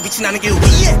난 또 빛이 나는 길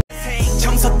위에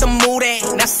정섰던 물에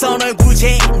낯선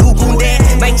얼굴제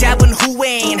누군데 말 잡은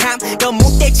후회인함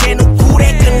너무 대체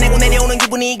누구래 끝내고 내려오는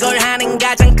기분이 이걸 하는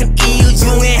가장 큰 이유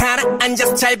중에 하나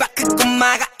앉아서 잘 봐 그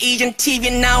꼬마가 이젠 TV에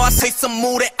나와 서있어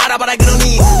물에 알아봐라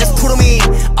그러니 Let's put 'em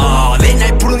in 내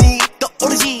날 부르니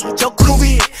떠오르지 저 구름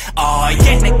위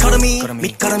yeah 내 걸음이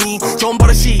밑걸음이 좋은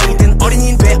버릇이 든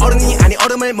어린이는 돼 어른이 아니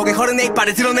얼음을 목에 걸어내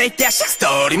발을 드러낼 때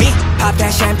스토리 미 Pop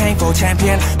that champagne for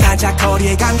champion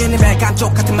반짝거리에 감기는 매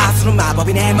감쪽 같은 맛으로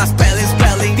마법이네 My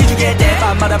spelling 뒤죽일 때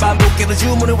밤마다 반복해도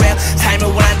주문을 외워 삶을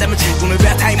원한다면 질문을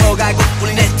외워 타이머가 곧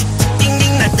울리네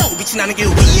띵띵 난 또 빛이 나는 길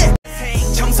위에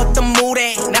정섰던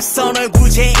물에 낯선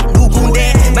얼굴제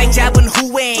누군데 말 잡은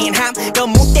후회인함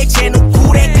너무 대체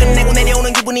누구래 끝내고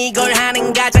내려오는 기분이 이걸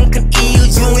하는 가장 큰 이유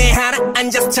중에 하나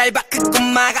앉아서 잘 봐 그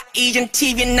꼬마가 이젠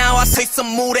TV에 나와 서있어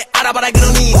물에 알아봐라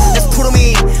그러니 Let's put 'em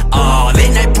in 내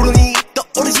날 부르니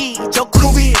떠오르지 저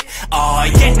구름 위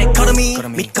yeah 내 걸음이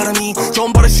밑걸음이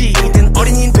좋은 버릇이 든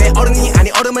어린이는 돼 어른이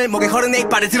아니 얼음을 목에 걸어내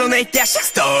발을 드러낼 때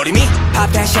스토리 미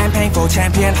Pop that champagne for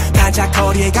champion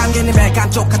반짝거리에 감기는 매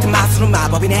감쪽 같은 맛으로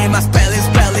마법이네 My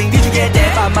spelling 뒤죽일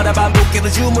때 밤마다 반복해도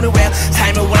주문을 외워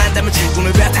삶을 원한다면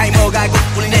질문을 외워 타이머가 곧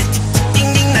울리네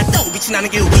띵띵 난 또 빛이 나는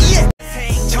길 위에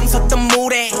정섰던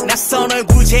물에 낯선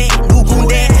얼굴제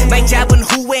누군데 말 잡은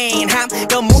후회인함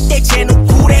너무 대체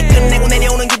누구래 끝내고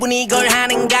내려오는 기분이 이걸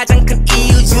하는 가장 큰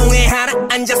이유 중에 하나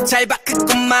앉아서 잘 봐 그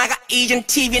꼬마가 이젠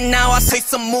TV에 나와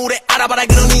서있어 물에 알아봐라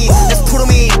그러니 Let's put 'em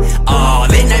in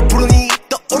내 날 부르니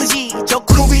떠오르지 저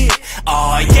구름 위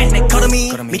yeah 내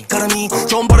걸음이 밑걸음이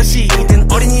좋은 버릇이 든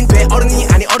어린이는 돼 어른이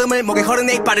아니 얼음을 목에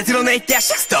걸어내 발을 드러낼 때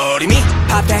스토리 미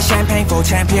Pop that champagne for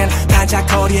champion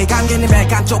반짝거리에 감기는 매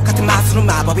감쪽 같은 맛으로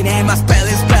마법이네 My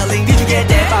spelling 뒤죽일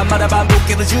때 밤마다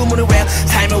반복해도 주문을 외워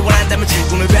삶을 원한다면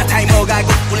질문을 외워 타이머가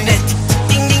곧 울리네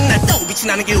띵띵 난 또 빛이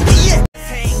나는 길 위에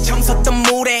정섰던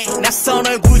물에 낯선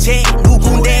얼굴제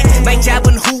누군데 말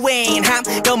잡은 후회인함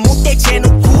너무 대체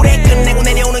누구래 끝내고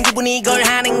내려오는 기분이 이걸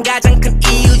하는 가장 큰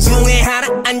이유 중에 하나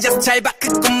앉아서 잘 봐 그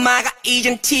꼬마가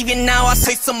이젠 TV에 나와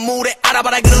서있어 물에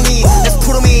알아봐라 그러니 Let's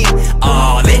put 'em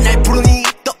in 내 날 부르니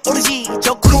떠오르지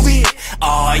저 구름 위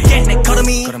yeah 내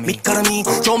걸음이 밑걸음이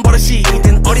좋은 버릇이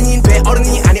든 어린이는 돼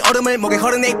어른이 아니 얼음을 목에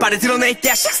걸어내 발을 드러낼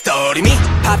때 스토리 미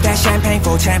Pop that champagne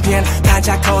for champion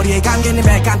반짝거리에 감기는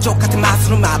매 감쪽 같은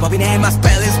맛으로 마법이네 My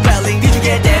spelling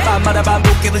뒤죽일 때 밤마다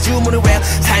반복해도 주문을 외워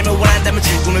삶을 원한다면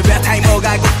질문을 외워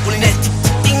타이머가 곧 울리네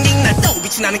띵띵 난 또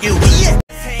빛이 나는 길 위에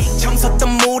정섰던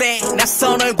물에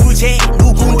낯선 얼굴제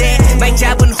누군데 말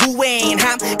잡은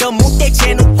후회인함 너무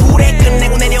대체 누구래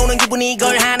끝내고 내려오는 기분이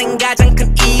이걸 하는 가장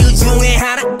큰 이유 중에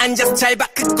하나 앉아서 잘 봐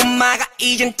그 꼬마가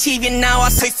이젠 TV에 나와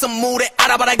서있어 물에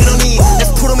알아봐라 그러니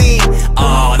Let's put 'em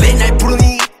in 내 날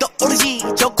부르니 떠오르지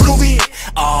저 구름 위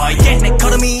yeah 내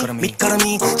걸음이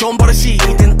밑걸음이 좋은 버릇이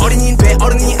든 어린이는 돼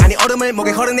어른이 아니 얼음을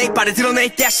목에 걸어내 발을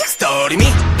드러낼 때 스토리 미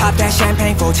Pop that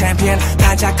champagne for champion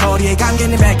반짝거리에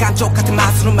감기는 매 감쪽 같은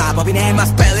맛으로 마법이네 My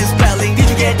spelling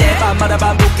뒤죽일 때 밤마다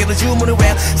반복해도 주문을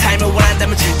외워 삶을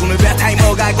원한다면 질문을 외워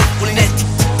타이머가 곧 울리네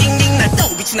띵띵 난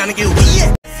또 빛이 나는 길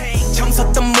위에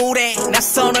정섰던 물에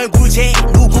낯선 얼굴제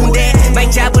누군데 말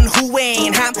잡은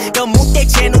후회인함 너무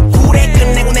대체 누구래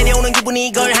끝내고 내려오는 기분이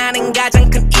이걸 하는 가장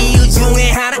큰 이유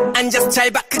중에 하나 앉아서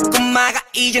잘 봐 그 꼬마가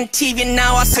이젠 TV에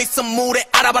나와 서있어 물에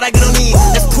알아봐라 그러니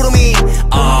Let's put 'em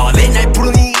in 내 날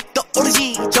부르니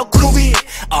떠오르지 저 구름 위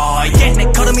yeah 내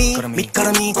걸음이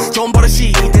밑걸음이 좋은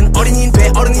버릇이 든 어린이는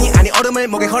돼 어른이 아니 얼음을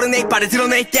목에 걸어내 발을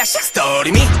드러낼 때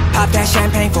스토리 미 Pop that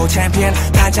champagne for champion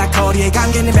반짝거리에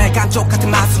감기는 매 감쪽 같은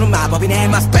맛으로 마법이네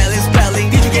My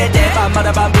spelling 뒤죽일 때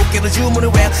밤마다 반복해도 주문을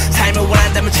외워 삶을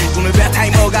원한다면 질문을 외워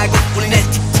타이머가 곧 울리네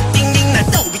띵띵 난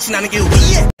또 빛이 나는 길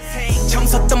위에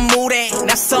정섰던 물에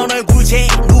낯선 얼굴제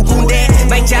누군데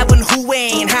말 잡은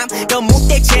후회인함 너무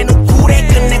대체 누구래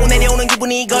끝내고 내려오는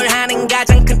기분이 이걸 하는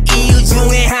가장 큰 이유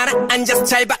중에 하나 앉아서 앉아서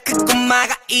잘 봐 그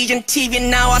꼬마가 이젠 TV에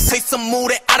나와 서있어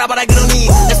물에 알아봐라 그러니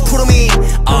Let's put 'em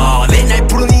in 내 날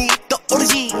부르니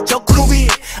떠오르지 저 구름 위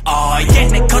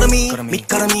내 걸음이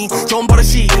밑걸음이 좋은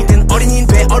버릇이 든 어린이는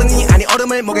돼 어른이 아니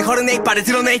얼음을 목에 허르네 이빨을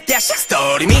드러낼 때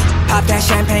스토리 미 팝에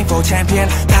샴페인 고 챔피언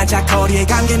단짝거리에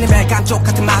감기는 매 감쪽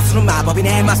같은 맛으로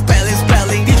마법이네 마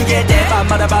스펠링 뒤지게 돼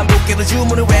밤마다 반복해도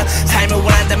주문을 외워 삶을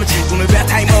원한다면 질문을 외워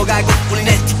타이머가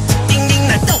곧불리네 띵띵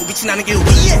날 또 빛이 나는 길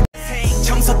위에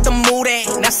처음 섰던 물에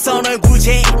낯선 얼굴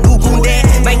쟤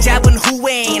누군데 마이 잡은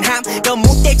후회인함 그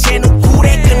무대체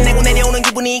누구래 끝내고 내려오는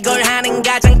기분 이걸 하는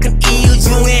가장 큰 이유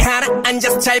중에 하나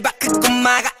앉아서 잘 봐 그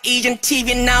꼬마가 이젠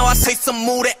TV에 나와 서있어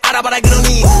물에 알아봐라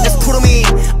그러니 Let's put 'em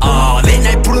in 내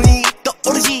날 부르니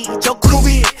떠오르지 저 구름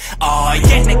위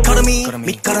내 걸음이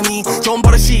밑걸음이 좋은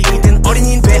버릇이 든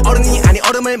어린이는 돼 어른이 아니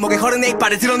얼음을 목에 허르네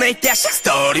이빨을 드러낼 때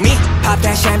스토리 미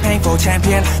팝에 샴페인 고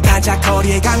챔피언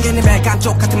단짝거리에 감기는 매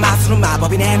감쪽 같은 맛으로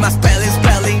마법이네 마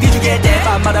스펠링 뒤지게 돼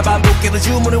밤마다 반복해도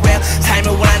주문을 외워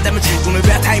삶을 원한다면 질문을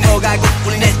외워 타이머가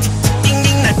곧불리네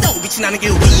띵띵 날 또 빛이 나는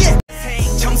길 위에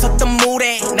처음 섰던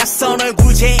물에 낯선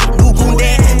얼굴 쟤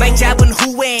누군데 마이 잡은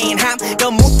후회인함 그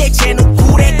무대체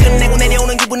누구래 끝내고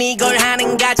내려오는 기분 이걸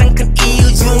하는 가장 큰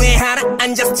이유 중에 하나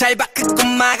앉아서 잘 봐 그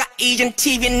꼬마가 이젠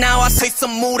TV에 나와 서있어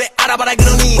물에 알아봐라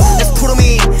그러니 Let's put 'em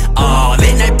in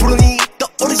내 날 부르니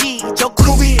떠오르지 저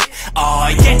구름 위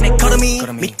내 걸음이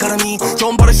밑걸음이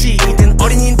좋은 버릇이 든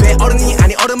어린이는 돼 어른이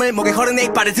아니 얼음을 목에 허르네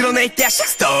이빨을 드러낼 때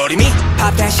스토리 미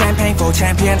팝에 샴페인 고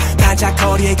챔피언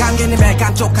단짝거리에 감기는 매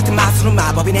감쪽 같은 맛으로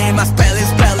마법이네 마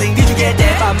스펠링 뒤지게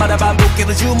돼 밤마다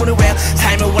반복해도 주문을 외워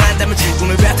삶을 원한다면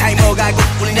질문을 외워 타이머가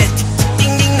곧불리네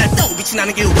띵띵 날 또 빛이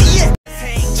나는 길 위에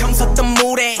처음 섰던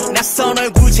물에 낯선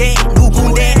얼굴 쟤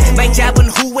누군데 마이 잡은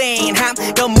후회인함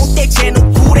그 무대체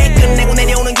누구래 끝내고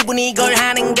내려오는 기분 이걸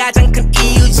하는 가장 큰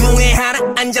이유 중에 하나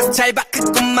앉아서 잘 봐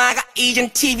그 꼬마가 이젠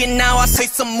TV에 나와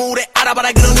서있어 물에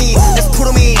알아봐라 그러니 Let's put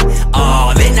 'em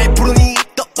in 내 날 부르니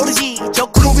떠오르지 저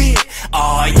구름 위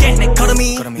내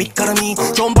걸음이 밑걸음이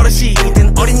좋은 버릇이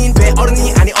든 어린이는 돼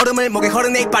어른이 아니 얼음을 목에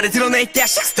허르네 이빨을 드러낼 때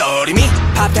스토리 미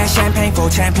팝에 샴페인 고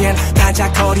챔피언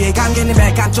단짝거리에 감기는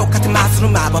매 감쪽 같은 맛으로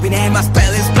마법이네 마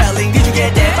스펠링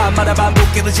뒤지게 돼 밤마다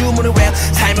반복해도 주문을 외워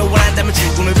삶을 원한다면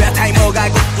질문을 외워 타이머가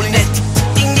곧불리네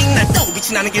띵띵 날 또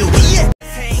빛이 나는 길 위에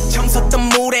처음 섰던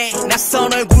물에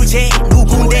낯선 얼굴 쟤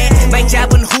누군데 마이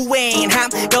잡은 후회인함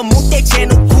그 무대체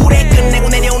누구래 끝내고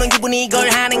내려오는 기분 이걸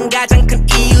하는 가장 큰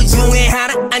이유 중에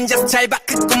하나 앉아서 잘 봐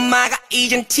그 꼬마가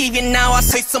이젠 TV에 나와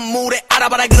서있어 물에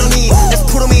알아봐라 그러니 Let's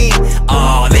put 'em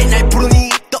in 내 날 부르니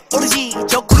떠오르지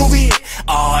저 구름 위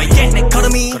내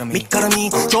걸음이 밑걸음이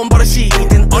좋은 버릇이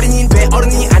든 어린이는 돼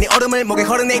어른이 아니 얼음을 목에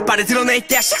허르네 이빨을 드러낼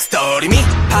때 스토리 미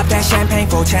팝에 샴페인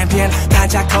고 챔피언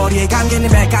단짝거리에 감기는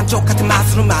매 감쪽 같은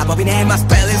맛으로 마법이네 마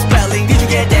스펠링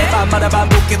뒤지게 돼 밤마다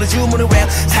반복해도 주문을 외워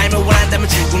삶을 원한다면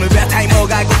질문을 외워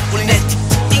타이머가 곧불리네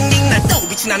띵띵 날 또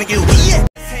빛이 나는 길 위에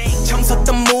처음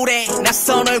섰던 물에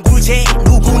낯선 얼굴 쟤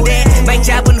누군데 마이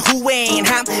잡은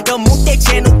후회인함 그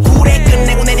무대체 누구래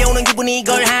끝내고 내려오는 기분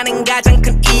이걸 하는 가장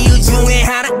큰 이유 중에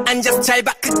하나 앉아서 잘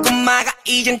봐 그 꼬마가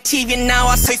이젠 TV에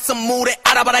나와 서있어 물에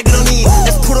알아봐라 그러니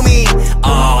Let's put 'em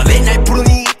in 내 날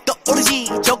부르니 떠오르지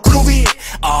저 구름 위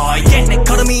내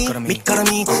걸음이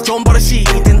밑걸음이 좋은 버릇이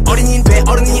든 어린이는 돼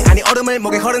어른이 아니 얼음을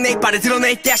목에 허르네 이빨을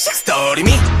드러낼 때 스토리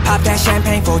미 팝에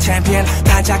샴페인 고 챔피언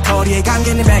단짝거리에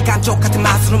감기는 매 감쪽 같은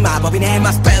맛으로 마법이네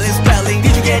마 스펠링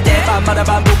뒤지게 돼 밤마다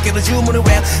반복해도 주문을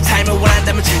외워 삶을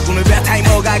원한다면 질문을 외워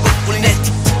타이머가 곧불리네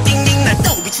띵띵 날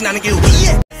또 빛이 나는 길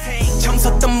위에 처음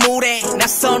섰던 물에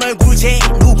낯선 얼굴 쟤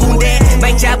누군데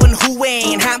마이 잡은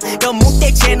후회인함 그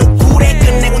무대체 누구래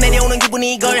끝내고 내려오는 기분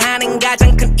이걸 하는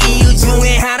가장 큰 이유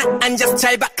중에 하나 앉아서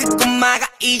잘 봐 그 꼬마가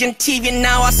이젠 TV에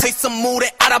나와 서있어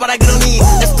물에 알아봐라 그러니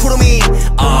Let's put 'em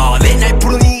in 내 날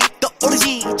부르니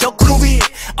떠오르지 저 구름 위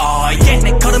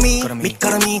내 걸음이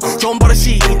밑걸음이 좋은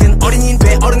버릇이 든 어린이는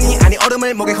돼 어른이 아니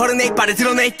얼음을 목에 허르네 이빨을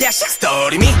드러낼 때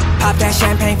스토리 미 팝에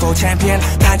샴페인 고 챔피언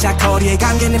단짝거리에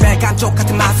감기는 매 감쪽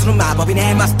같은 맛으로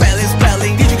마법이네 마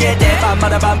스펠링 뒤지게 돼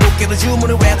밤마다 반복해도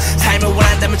주문을 외워 삶을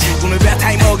원한다면 질문을 외워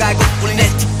타이머가 곧불리네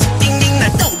띵띵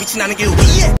날 또 빛이 나는 길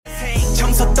위에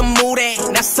처음 섰던 물에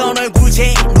낯선 얼굴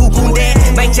쟤 누군데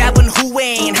마이 잡은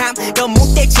후회인함 그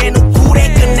무대체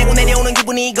누구래 끝내고 내려오는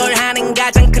기분 이걸 하는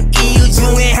가장 큰 이유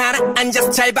중에 하나 앉아서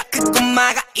잘 봐 그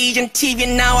꼬마가 이젠 TV에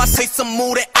나와 서있어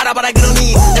물에 알아봐라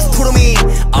그러니 Let's put 'em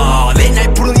in 내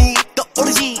날 부르니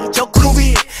떠오르지 저 구름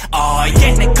위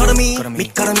내 걸음이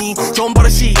밑걸음이 좋은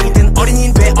버릇이든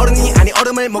어린이인 돼 어른이 아니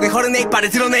얼음을 목에 허르네 이빨을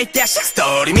드러낼 때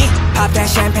스토리미 팝대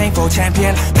샴페인 포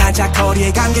챔피언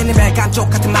반짝거리에 감기는 멜감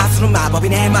쪽같은 마술은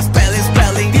마법이네 마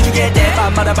스펠링 뒤지게 돼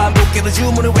밤마다 반복해도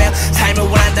주문을 외워 삶을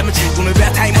원한다면 출근을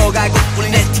왜 타이머가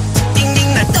꾹꿀리네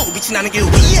띵띵 난 또 빛이 나는 길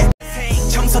위에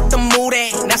처음 섰던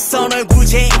물에 낯선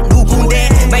얼굴제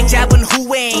누군데 말 잡은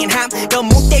후회인함 그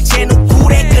무대체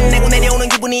누구래 끝내고 내려오는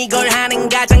기분 이걸 하는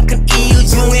가장 큰 이유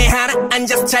중에 하나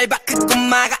앉아서 잘 봐 그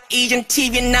꼬마가 이젠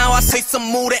TV에 나와 서있어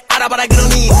물에 알아봐라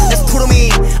그러니 Let's put 'em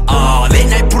in 내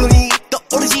날 부르니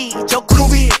떠오르지 저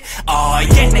구름 위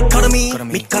내 걸음이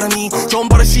밑걸음이 좋은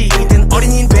버릇이든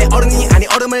어린이인 돼 어른이 아니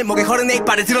얼음을 목에 허르네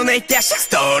이빨을 드러낼 때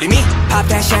스토리미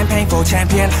팝대 샴페인 포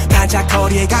챔피언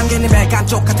반짝거리에 감기는 멜감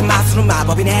쪽같은 마술은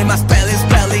마법이네 마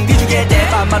스펠링 뒤지게 돼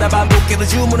밤마다 반복해도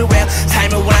주문을 외워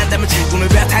삶을 원한다면 출근을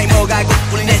왜 타이머가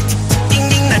꾹꿀리네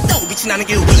띵띵 난 또 빛이 나는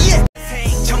길 위에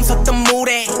처음 섰던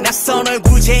물에 낯선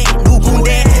얼굴제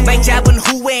누군데 말 잡은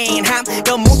후회인함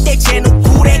그 무대체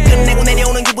누구래 끝내고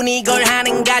내려오는 기분 이걸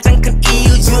하는 가장 큰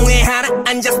이유 중에 하나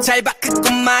앉아서 잘 봐 그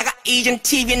꼬마가 이젠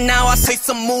TV에 나와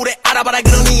서있어 물에 알아봐라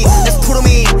그러니 Let's put 'em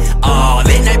in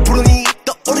내 날 부르니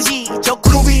떠오르지 저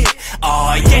구름 위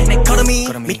내 걸음이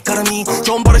밑걸음이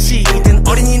좋은 버릇이든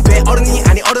어린이인 돼 어른이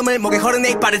아니 얼음을 목에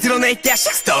허르네 이빨을 드러낼 때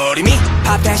스토리미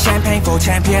팝대 샴페인 포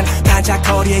챔피언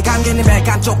반짝거리에 감기는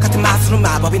멜감 쪽같은 마술은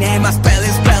마법이네 마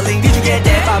스펠링 뒤지게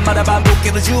돼 밤마다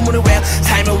반복해도 주문을 외워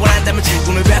삶을 원한다면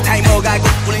출근을 왜 타이머가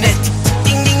꾹꿀리네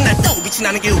띵띵 난 또 빛이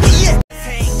나는 길 위에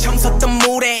처음 섰던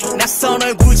물에 낯선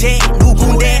얼굴제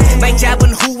누군데 말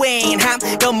잡은 후회인함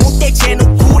그 무대체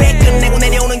누구래 끝내고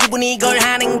내려오는 기분 이걸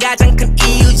하는 가장 큰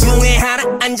이유 중에 하나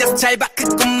앉아서 잘 봐 그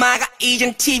꼬마가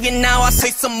이젠 TV에 나와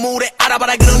서있어 물에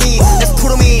알아봐라 그러니 Let's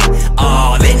put 'em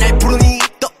in 내 날 부르니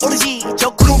떠오르지 저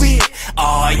구름 위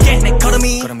내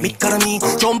걸음이 밑걸음이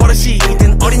좋은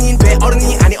버릇이든 어린이인 돼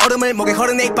어른이 아니 얼음을 목에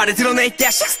허르네 이빨을 드러낼 때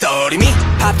스토리미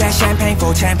팝대 샴페인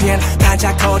포 챔피언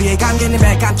반짝거리에 감기는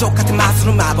멜감 쪽같은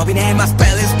마술은 마법이네 마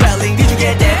스펠링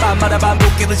뒤지게 돼 밤마다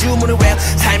반복해도 주문을 외워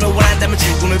삶을 원한다면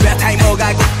출근을 왜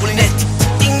타이머가 꾹꿀리네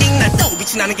띵띵 난 또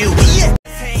빛이 나는 길 위에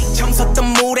처음 섰던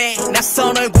물에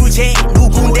낯선 얼굴제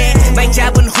누군데 말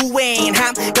잡은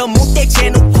후회인함 그 무대체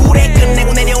누구래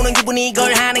끝내고 내려오는 기분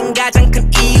이걸 하는 가장 큰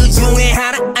이유 중에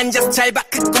하나 앉아서 잘 봐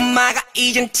그 꼬마가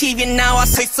이젠 TV에 나와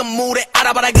서있어 물에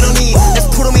알아봐라 그러니 Let's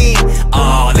put 'em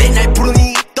in 내 날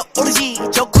부르니 떠오르지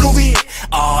저 구름 위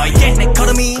내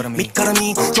걸음이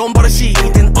밑걸음이 좋은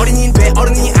버릇이든 어린이인 돼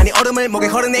어른이 아니 얼음을 목에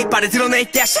허르네 이빨을 드러낼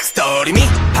때 스토리미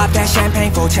팝대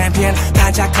샴페인 포 챔피언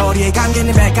반짝거리에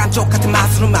감기는 멜감 쪽같은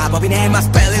마술은 마법이네 마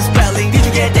스펠링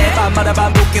뒤지게 돼 밤마다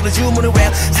반복해도 주문을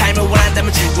외워 삶을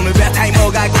원한다면 출근을 왜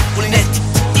타이머가 꾹꿀리네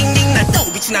띵띵 난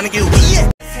또 빛이 나는 길 위에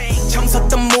처음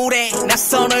섰던 물에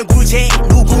낯선 얼굴제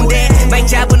누군데 말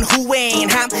잡은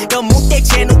후회인함 그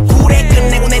무대체 누구래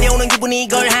끝내고 내려오는 기분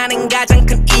이걸 하는 가장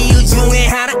큰 이유 중에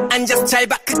하나 앉아서 잘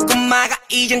봐 그 꼬마가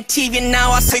이젠 TV에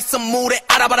나와 서있어 물에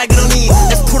알아봐라 그러니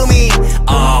Let's put 'em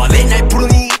in 내 날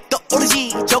부르니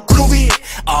떠오르지 저 구름 위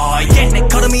내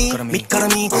걸음이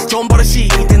밑걸음이 좋은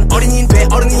버릇이든 어린이인 돼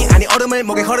어른이 아니 얼음을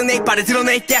목에 허르네 이빨을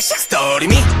드러낼 때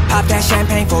스토리미 팝대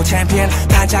샴페인 포 챔피언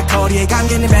반짝거리에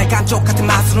감기는 멜감 쪽같은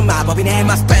마술은 마법이네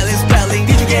마 스펠링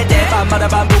뒤지게 돼 밤마다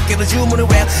반복해도 주문을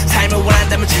외워 삶을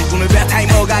원한다면 출근을 왜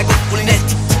타이머가 꾹꿀리네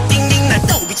띵띵 난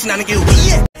또 빛이 나는 길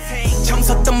위에 처음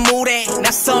섰던 물에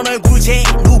낯선 얼굴제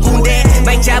누군데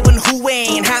말 잡은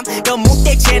후회인함 그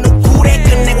무대체 누구래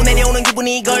끝내고 내려오는 기분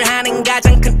이걸 하는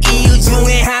가장 큰 이유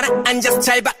중에 하나 앉아서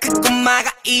잘 봐 그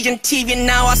꼬마가 이젠 TV에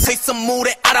나와 서있어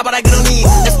물에 알아봐라 그러니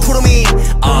Let's put 'em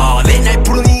in 내 날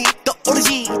부르니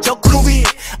떠오르지 저 구름 위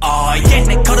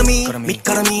내 걸음이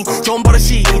밑걸음이 좋은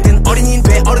버릇이든 어린이인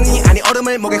돼 어른이 아니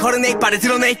얼음을 목에 허르네 이빨을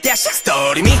드러낼 때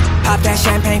스토리미 팝대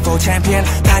샴페인 포 챔피언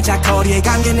반짝거리에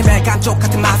감기는 멜감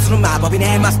쪽같은 마술은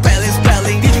마법이네 마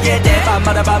스펠링 뒤지게 돼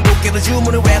밤마다 반복해도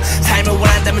주문을 외워 삶을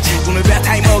원한다면 출근을 왜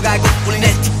타이머가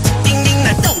꾹꿀리네 띵띵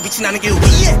난 또 빛이 나는 길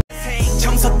위에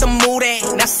처음 섰던 물에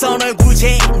낯선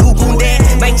얼굴제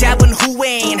누군데 말 잡은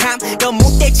후회인함 그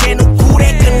무대체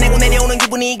누구래 끝내고 내려오는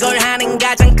기분 이걸 하는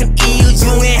가장 큰 이유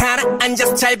중에 하나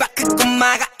앉아서 잘 봐 그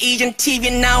꼬마가 이젠 TV에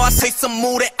나와 서있어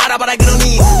물에 알아봐라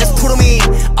그러니 Let's put 'em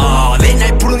in 내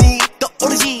날 부르니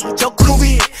떠오르지 저 구름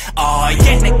위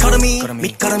내 걸음이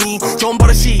밑걸음이 좋은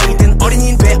버릇이든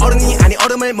어린이인 돼 어른이 아니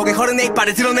얼음을 목에 허르네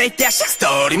이빨을 드러낼 때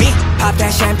스토리미 팝대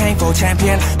샴페인 포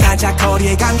챔피언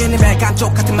반짝거리에 감기는 멜감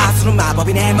쪽같은 마술은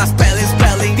마법이네 마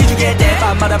스펠링 뒤지게 돼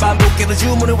밤마다 반복해도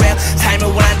주문을 외워 삶을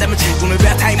원한다면 출근을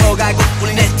왜 타이머가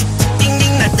꾹꿀리네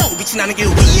띵띵 난 또 빛이 나는 길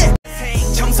위에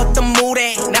처음 섰던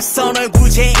물에 낯선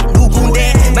얼굴제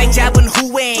누군데 말 잡은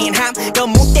후엔 함껏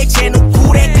무대체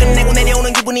누구래 끝내고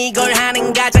내려오는 기분이 이걸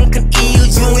하는 가장 큰 이유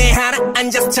중에 하나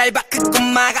앉아서 잘 봐 그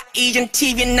꼬마가 이젠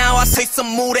TV에 나와 서있어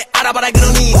물에 알아봐라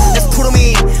그러니 Let's put 'em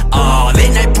in 내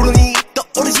날 부르니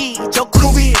떠오르지 저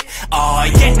구름 위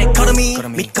yeah 내 걸음이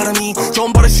밑걸음이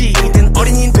좋은 버릇이든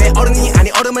어린이는 돼 어른이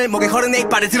아니 얼음을 목에 허르네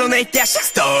발을 드러낼 때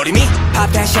스토리 미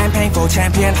Pop that champagne for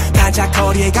champion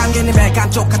단짝거리에 감기는 매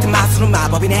감쪽 같은 맛으로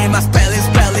마법이네 My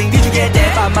spelling 뒤지게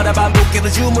돼 밤마다 반복해도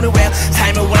주문을 외워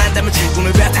삶을 원한다면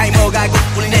질문을 왜 타이머가 꼭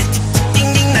울리네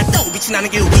띵띵 날 또 빛이 나는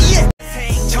길 위에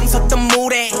처음 섰던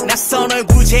물에 낯선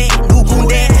얼굴제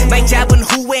누군데 말 잡은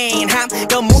후엔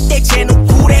함껏 무대체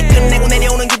누구래 끝내고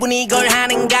내려오는 기분이 이걸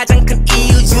하는 가장 큰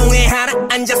이유 중에 하나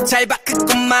앉아서 잘 봐 그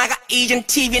꼬마가 이젠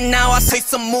TV에 나와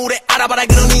서있어 물에 알아봐라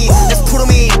그러니 Let's put 'em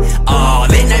in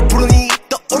내 날 부르니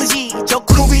떠오르지 저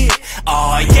구름 위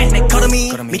yeah 내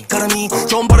걸음이 밑걸음이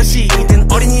좋은 버릇이든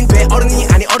어린이는 돼 어른이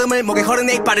아니 얼음을 목에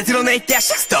허르네 발을 드러낼 때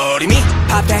스토리 미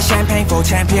Pop that champagne for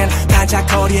champion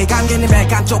단짝거리에 감기는 매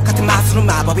감쪽 같은 맛으로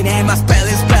마법이네 My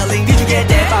spelling 뒤지게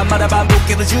돼 밤마다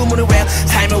반복해도 주문을 외워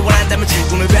삶을 원한다면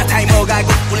질문을 왜 타이머가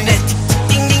꼭 울리네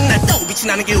띵띵 날 또 빛이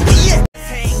나는 길 위에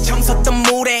처음 섰던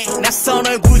물에 낯선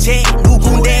얼굴제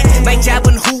누군데 말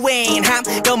잡은 후엔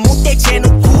함껏 무대체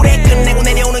누구래 끝내고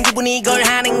내려오는 기분이 이걸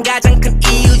하는 가장 큰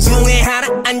이유 중에 하나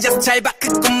앉아서 잘 봐 그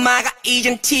꼬마가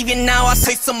이젠 TV에 나와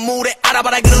서있어 물에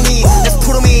알아봐라 그러니 Let's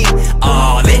put 'em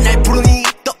in 내 날 부르니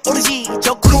떠오르지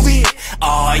저 구름 위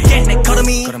yeah 내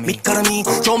걸음이 밑걸음이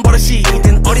좋은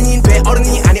버릇이든 어린이는 돼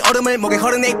어른이 아니 얼음을 목에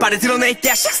허르네 발을 드러낼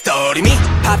때 스토리 미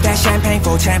Pop that champagne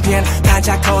for champion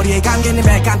단짝거리에 감기는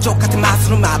매 감쪽 같은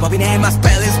맛으로 마법이네 My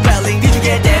spelling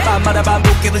뒤지게 돼 밤마다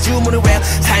반복해도 주문을 외워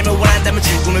삶을 원한다면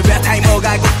질문을 왜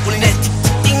타이머가 꼭 울리네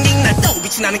띵띵 날 또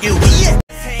빛이 나는 길 위에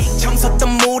처음 섰던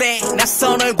물에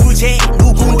낯선 얼굴제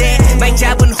누군데 말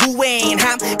잡은 후엔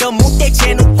함껏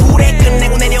무대체 누구래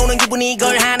끝내고 내려오는 기분이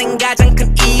이걸 하는 가장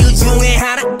큰 이유 중에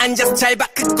하나 앉아서 잘 봐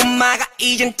그 꼬마가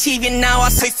이젠 TV에 나와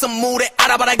서있어 물에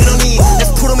알아봐라 그러니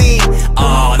Let's put 'em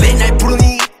in 내 날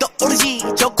부르니 떠오르지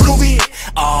저 구름 위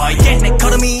yeah 내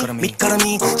걸음이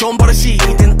밑걸음이 좋은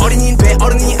버릇이든 어린이는 돼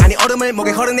어른이 아니 얼음을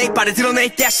목에 허르네 발을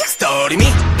드러낼 때 스토리 미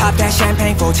Pop that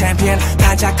champagne for champion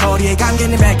단짝거리에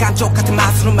감기는 매 감쪽 같은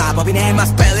맛으로 마법이네 My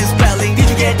spelling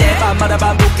뒤지게 돼 밤마다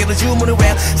반복해도 주문을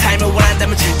외워 삶을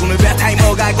원한다면 질문을 왜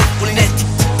타이머가 꼭 울리네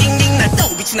띵띵 날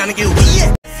또 빛이 나는 길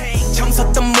위에 처음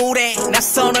섰던 물에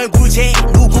낯선 얼굴제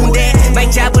누군데 말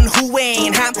잡은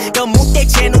후엔 함껏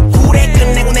무대체 누구래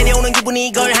끝내고 내려오는 기분이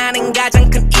이걸 하는 가장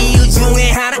큰 이유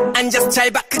중에 하나 앉아서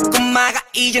잘 봐 그 꼬마가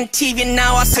이젠 TV에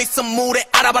나와 서있어 물에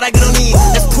알아봐라 그러니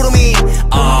Let's put 'em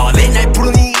in 내 날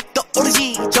부르니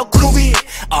떠오르지 저 구름 위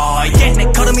yeah 내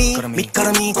걸음이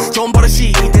밑걸음이 좋은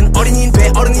버릇이든 어린이는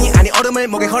돼 어른이 아니 얼음을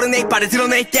목에 허르네 발을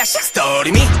드러낼 때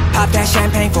스토리 미 Pop that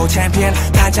champagne for champion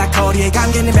단짝거리에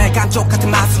감기는 매 감쪽 같은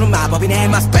맛으로 마법이네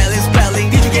My spelling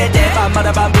뒤지게 돼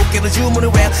밤마다 반복해도 주문을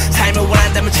외워 삶을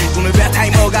원한다면 질문을 왜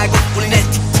타이머가 꼭 울리네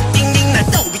띵띵 날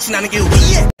또 빛이 나는 길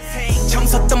위에 처음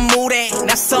섰던 물에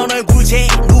낯선 얼굴제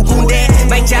누군데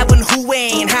말 잡은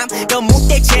후엔 함껏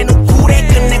무대체 누구래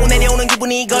끝내고 내려오는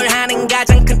기분이 이걸 하는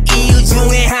가장 큰 이유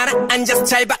중에 하나 앉아서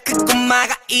잘 봐 그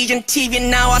꼬마가 이젠 TV에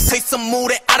나와 서있어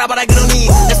물에 알아봐라 그러니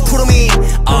Let's put 'em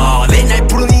in 내 날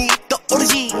부르니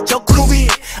떠오르지 저 구름 위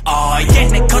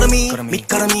yeah 내 걸음이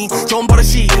밑걸음이 좋은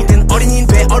버릇이든 어린이는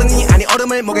돼 어른이 아니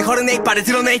얼음을 목에 허르네 발을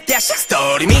드러낼 때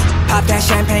스토리 미 Pop that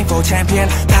champagne for champion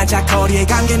단짝거리에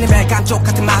감기는 매 감쪽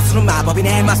같은 맛으로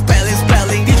마법이네 My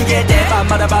spelling 뒤지게 돼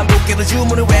밤마다 반복해도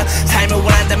주문을 외워 삶을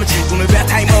원한다면 질문을 왜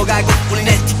타이머가 꼭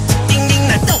울리네 띵띵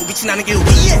날 또 빛이 나는 길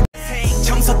위에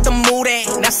처음 섰던 물에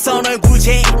낯선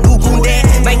얼굴제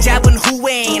누군데 말 잡은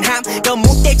후엔 함껏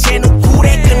무대체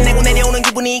누구래 끝내고 내려오는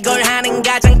기분이 이걸 하는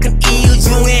가장 큰 이유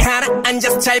중에 하나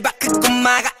앉아서 잘 봐 그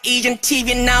꼬마가 이젠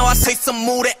TV에 나와 서있어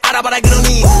물에 알아봐라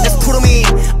그러니 Let's put 'em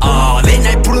in 내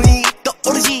날 부르니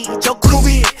떠오르지 저 구름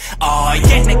위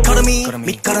yeah 내 걸음이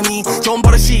밑걸음이 좋은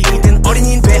버릇이든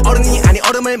어린이는 돼 어른이 아니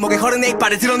얼음을 목에 허르네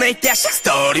발을 드러낼 때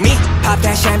스토리 미 Pop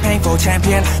that champagne for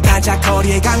champion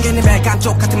단짝거리에 감기는 매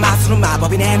감쪽 같은 맛으로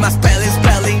마법이네 My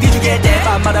spelling 뒤지게 돼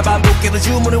밤마다 반복해도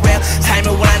주문을 외워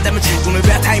삶을 원한다면 질문을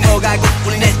왜 타이머가 꼭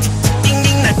울리네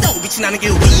띵띵 날 또 빛이 나는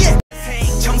길 위에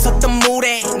처음 섰던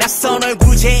물에 낯선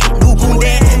얼굴제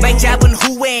누군데 말 잡은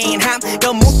후엔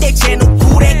함껏 무대체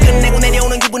누구래 끝내고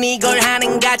내려오는 기분이 이걸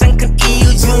하는 가장 큰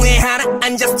이유 중에 하나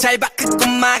앉아서 잘 봐 그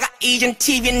꼬마가 이젠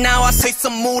TV에 나와 서있어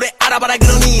물에 알아봐라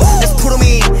그러니 Let's put 'em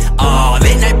in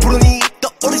내 날 부르니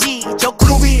떠오르지 저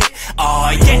구름 위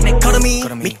yeah 내 걸음이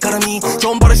밑걸음이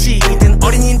좋은 버릇이든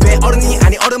어린이는 돼 어른이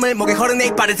아니 얼음을 목에 걸은 내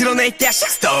이빨을 드러낼 때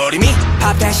스토리 미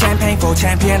Pop that champagne for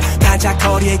champion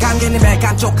반짝거리에 감기는 매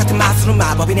감쪽 같은 맛으로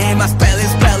마법이네 My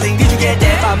spelling 뒤지게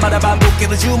돼 밤마다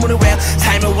반복해도 주문을 외워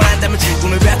삶을 원한다면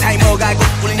질문을 외워 타이머가 곧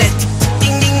울리네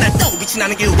띵띵 난 또 빛이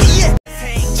나는 길 위에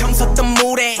정섰던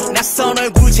물에 낯선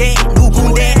얼굴제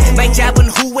누군데 말 잡은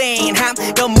후회함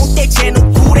무대체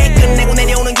누구래 끝내고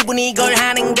내려오는 기분 이걸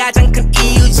하는 가장 큰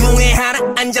이유 중에 하나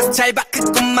앉아서 잘 봐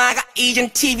그 꼬마가 이젠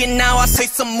TV에 나와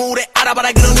서있어 물에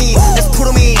알아봐라 그러니 Let's put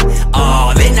 'em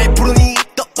in 내 날 부르니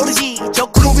떠오르지 저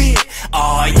구름 위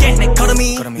yeah 내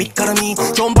걸음이 밑걸음이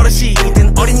좋은 버릇이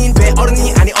든 어린이는 돼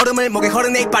어른이 아니 얼음을 목에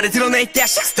걸은 내 이빨을 드러낼 때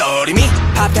스토리 미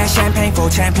Pop that champagne for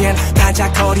champion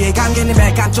반짝거리에 감기는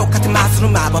매 감쪽 같은 맛으로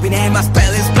마법이네 My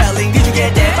spelling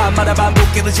뒤지게 돼 밤마다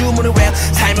반복해도 주문을 외워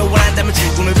삶을 원한다면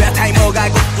질문을 외워 타이머가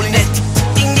곧 울리네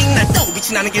띵띵 난 또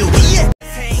빛이 나는 길 위에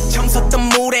정섰던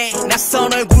물에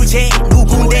낯선 얼굴제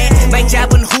누군데 말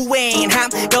잡은 후회함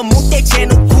무대체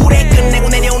누구래 끝내고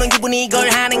내려오는 기분 이걸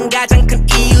하는 가장 큰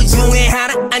이유 중에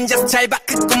하나 앉아서 잘 봐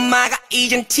그 꼬마가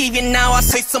이젠 TV에 나와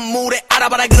서있어 물에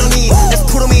알아봐라 그러니 Let's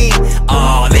put 'em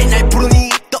in 내 날 부르니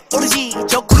떠오르지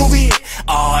저 구름 위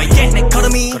yeah 내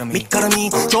걸음이 밑걸음이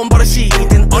좋은 버릇이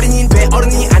든 어린이는 돼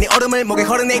어른이 아니 얼음을 목에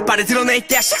걸은 내 이빨을 드러낼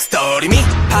때 스토리 미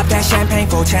Pop that champagne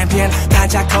for champion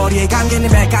반짝거리에 감기는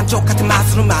매 감쪽 같은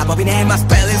맛으로 마법이네 My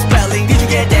spelling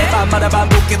뒤지게 돼 밤마다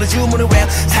반복해도 주문을 외워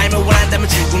삶을 원한다면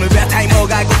질문을 외워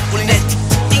타이머가 곧 울리네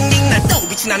띵띵 난 또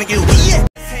빛이 나는 길 위에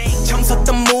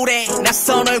정섰던 물에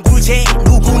낯선 얼굴제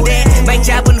누군데 말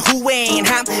잡은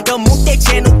후회함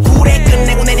무대체 누구래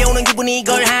끝내고 내려오는 기분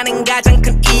이걸 하는 가장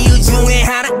큰 이유 중에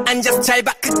하나 앉아서 잘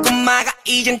봐 그 꼬마가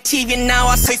이젠 TV에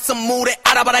나와 서있어 물에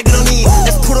알아봐라 그러니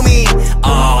Let's put 'em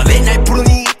in 내 날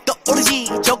부르니 떠오르지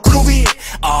저 구름 위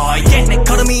yeah 내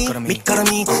걸음이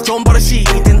밑걸음이 좋은 버릇이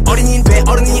든 어린이는 돼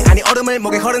어른이 아니 얼음을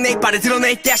목에 걸은 내 이빨을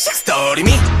드러낼 때 스토리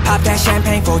미 Pop that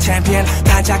champagne for champion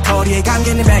반짝거리에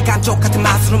감기는 매 감쪽 같은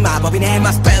맛으로 마법이네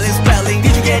My spelling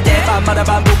뒤지게 돼 밤마다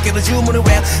반복해도 주문을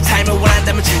외워 삶을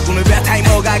원한다면 질문을 외워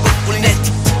타이머가 곧 울리네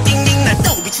띵띵 난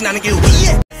또 빛이 나는 길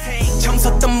위에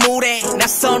정섰던 물에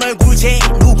낯선 얼굴제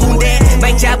누군데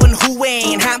말 잡은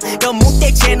후회함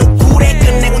무대체 누구래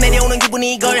끝내고 내려오는 기분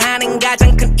이걸 하는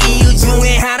가장 큰 이유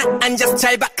중에 하나 앉아서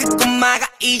잘 봐 그 꼬마가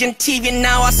이젠 TV에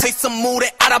나와 서있어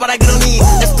물에 알아봐라 그러니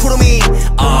Let's put 'em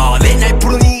in 내 날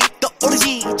부르니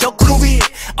떠오르지 저 구름 위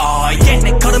yeah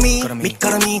내 걸음이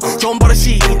밑걸음이 좋은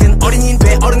버릇이 든 어린이는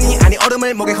돼 어른이 아니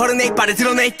얼음을 목에 걸은 내 이빨을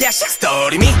드러낼 때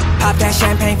스토리 미 Pop that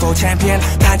champagne for champion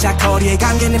반짝거리에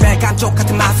감기는 매 감쪽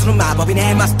같은 맛으로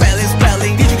마법이네 My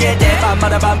spelling 뒤지게 돼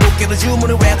밤마다 반복해도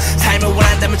주문을 외워 삶을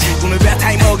원한다면 질문을 외워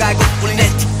타이머가 곧 울리네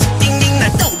띵띵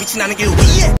난 또 빛이 나는 길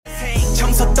위에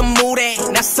정섰던 물에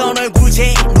낯선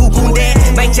얼굴제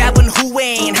누군데 말 잡은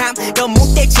후회함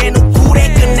무대체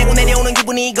누구래 끝내고 내려오는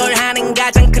기분 이걸 하는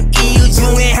가장 큰 이유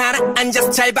중에 하나 앉아서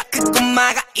잘 봐 그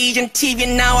꼬마가 이젠 TV에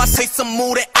나와 서있어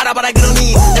물에 알아봐라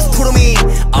그러니 Let's put 'em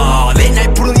in 내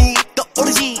날 부르니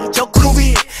떠오르지 저 구름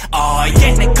위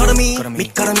yeah 내 걸음이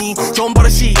밑걸음이 좋은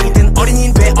버릇이 든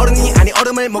어린이는 돼 어른이 아니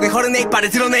얼음을 목에 걸은 내 이빨을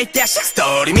드러낼 때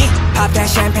스토리 미 Pop that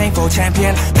champagne for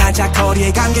champion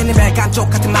반짝거리에 감기는 매 감쪽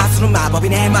같은 맛으로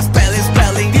마법이네 My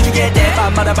spelling 뒤지게 돼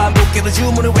밤마다 반복해도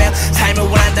주문을 외워 삶을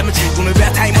원한다면 질문을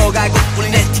외워 타이머가 곧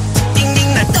울리네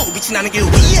띵띵 난 또 빛이 나는 길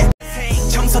위에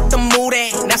정섰던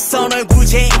물에 낯선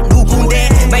얼굴제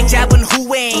누군데 말 잡은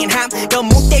후회함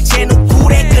무대체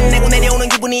누구래 끝내고 내려오는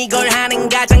기분 이걸 하는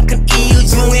가장 큰 이유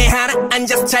중에 하나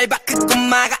앉아서 잘 봐 그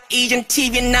꼬마가 이젠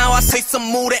TV에 나와 서있어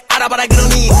물에 알아봐라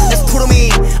그러니 Let's put 'em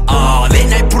in 내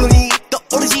날 부르니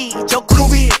떠오르지 저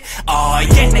구름 위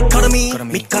yeah 내 걸음이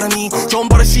밑걸음이 좋은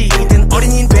버릇이 든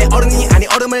어린이는 돼 어른이 아니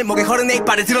얼음을 목에 걸은 내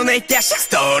이빨을 드러낼 때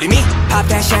스토리 미 Pop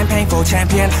that champagne for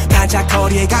champion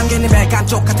반짝거리에 감기는 매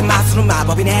감쪽 같은 맛으로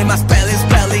마법이네 My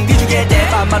spelling 뒤지게 돼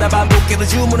밤마다 반복해도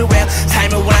주문을 외워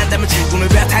삶을 원한다면 질문을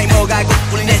외워 타이머가 곧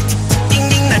울리네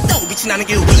띵띵 난 또 빛이 나는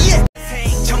길 위에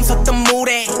정섰던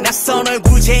물에 낯선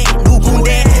얼굴제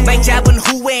누군데 말 잡은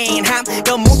후회함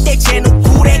무대체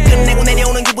누구래 끝내고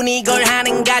내려오는 기분 이걸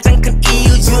하는 가장 큰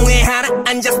이유 중에 하나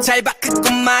앉아서 잘 봐 그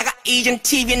꼬마가 이젠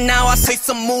TV에 나와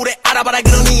서있어 물에 알아봐라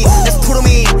그러니 Let's put 'em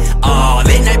in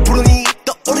내 날 부르니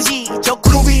떠오르지 저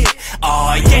구름 위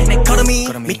yeah 내 걸음이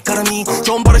밑걸음이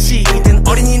좋은 버릇이 든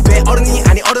어린이는 돼 어른이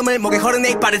아니 얼음을 목에 걸은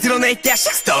내 이빨을 드러낼 때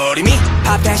스토리 미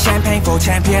Pop that champagne for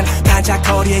champion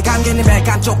반짝거리에 감기는 매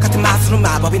감쪽 같은 맛으로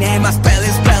마법이네 My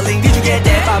spelling 뒤지게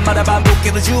돼 밤마다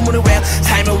반복해도 주문을 외워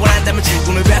삶을 원한다면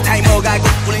질문을 외워 타이머가 곧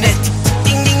울리네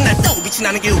띵띵 난 또 빛이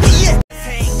나는 길 위에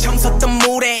정섰던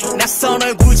물에 낯선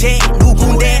얼굴제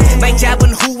누군데 말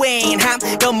잡은 후회함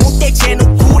무대체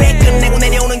누구래 끝내고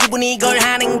내려오는 기분 이걸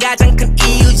하는 가장 큰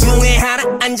이유 중에 하나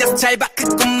앉아서 앉아서 잘 봐 그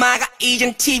꼬마가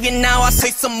이젠 TV에 나와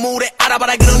서있어 물에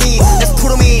알아봐라 그러니 Let's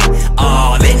put 'em in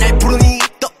내 날 부르니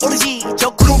떠오르지 저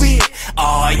구름 위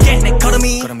내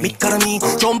걸음이 밑걸음이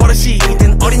좋은 버릇이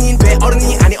든 어린이인 돼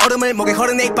어른이 아니 얼음을 목에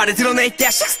걸어내 이빨을 드러낼 때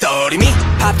스토리 미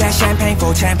Pop that champagne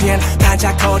for champion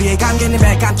반짝거리에 감기는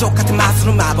멜감 쪽같은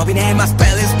맛으로 마법이네 My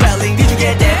spelling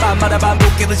뒤죽일 때 밤마다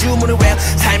반복해도 주문을 외워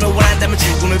삶을 원한다면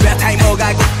출근을 외워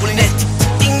타이머가 굿불리네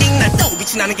띵띵 날 또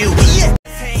빛이 나는 길 위에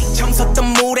정섰던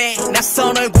물에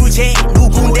낯선 얼굴제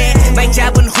누군데 말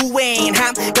잡은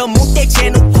후회인함 그 무대체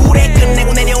누구래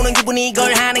끝내고 내려오는 기분이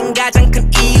이걸 하는 가장 큰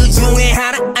이유 중에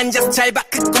하나 앉아서 잘 봐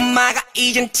그 꼬마가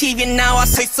이젠 TV에 나와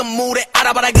서있어 물에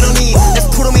알아봐라 그러니 Let's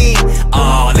put 'em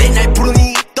in 내 날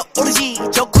부르니 떠오르지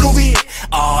저 구름 위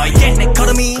내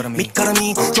걸음이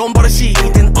밑걸음이 좋은 버릇이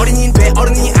든 어린이인 돼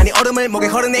어른이 아니 얼음을 목에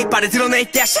걸어내 이빨을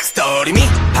드러낼 때 스토리 미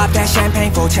Pop that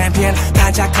champagne for champion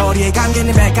반짝거리에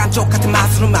감기는 멜감 쪽같은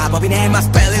맛으로 마법이네 My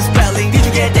spelling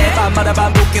뒤죽일 때 밤마다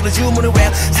반복해도 주문을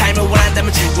외워 삶을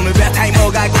원한다면 출근을 외워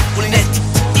타이머가 굿불리네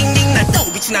띵띵 날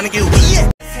또 빛이 나는 길 위에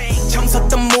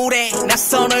정섰던 물에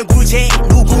낯선 얼굴제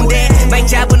누군데 말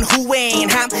잡은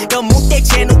후회인함 그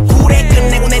무대체 누구래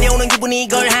끝내고 내려오는 기분이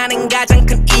이걸 하는 가장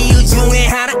큰 이유 중에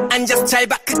하나 앉아서 잘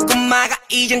봐 그 꼬마가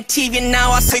이젠 TV에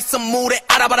나와 서있어 물에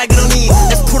알아봐라 그러니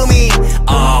Let's put 'em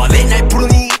in 내 날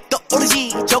부르니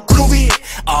떠오르지 저 구름 위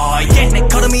내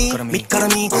걸음이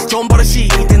밑걸음이 좋은 버릇이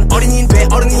든 어린이인 돼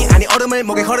어른이 아니 얼음을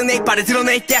목에 걸어내 이빨을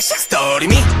드러낼 때 스토리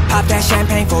미 Pop that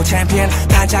champagne for champion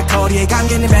반짝거리에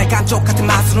감기는 멜감 쪽같은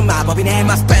맛으로 마법이네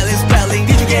My spelling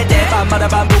뒤죽일 때 밤마다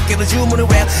반복해도 주문을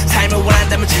외워 삶을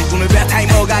원한다면 출근을 외워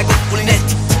타이머가 굿불리네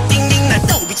띵띵 날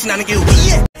또 빛이 나는 길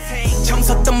위에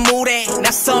정섰던 물에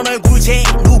낯선 얼굴제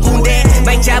누군데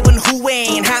말 잡은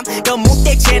후회인함 그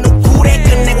무대체 누구래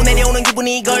끝내고 내려오는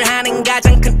기분이 이걸 하는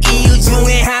가장 큰 이유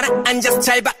중에 하나 앉아서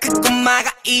잘 봐 그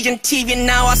꼬마가 이젠 TV에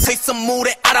나와 서있어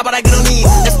물에 알아봐라 그러니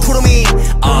Let's put 'em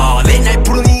in 내 날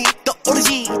부르니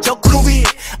떠오르지 저 구름 위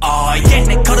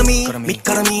내 걸음이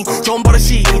밑걸음이 좋은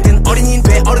버릇이 든 어린이인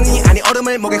돼 어른이 아니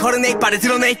얼음을 목에 걸어내 이빨을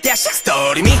드러낼 때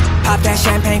스토리 미 Pop that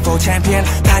champagne for champion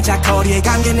반짝거리에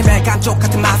감기는 멜감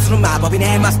쪽같은 맛으로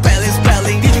마법이네 My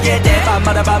spelling 뒤죽일 때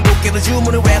밤마다 반복해도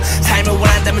주문을 외워 삶을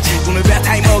원한다면 출근을 외워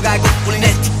타이머가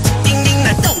굿불리네 띵띵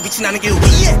날 또 빛이 나는 길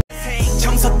위에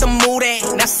정섰던 물에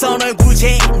낯선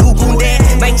얼굴제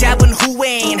누군데 말 잡은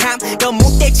후회인함 그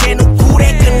무대체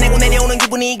누구래 끝내고 내려오는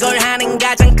기분이 이걸 하는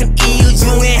가장 큰 이유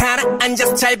중에 하나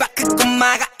앉아서 잘 봐 그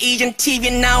꼬마가 이젠 TV에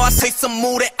나와 서있어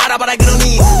물에 알아봐라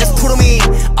그러니 Let's put 'em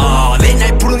in 내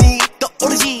날 부르니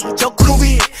떠오르지 저 구름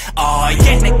위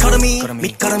내 걸음이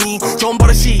밑걸음이 좋은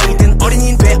버릇이 든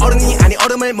어린이인 돼 어른이 아니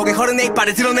얼음을 목에 걸어내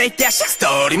이빨을 드러낼 때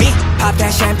스토리 미 Pop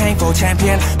that champagne for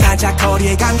champion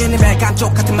반짝거리에 감기는 멜감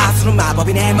쪽같은 맛으로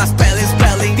마법이네 My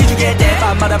spelling 뒤죽일 때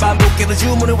밤마다 반복해도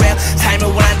주문을 외워 삶을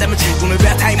원한다면 출근을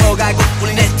외워 타이머가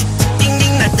굿불리네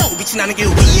띵띵 날 또 빛이 나는 길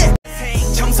위에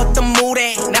정섰던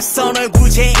물에 낯선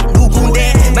얼굴제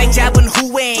누군데 말 잡은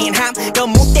후회인함 그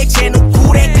무대체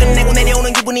누구래 끝내고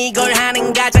내려오는 기분이 이걸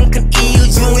하는 가장 큰 이유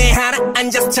중에 하나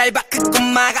앉아서 잘 봐 그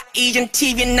꼬마가 이젠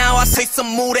TV에 나와 서있어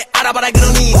물에 알아봐라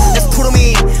그러니 Let's put 'em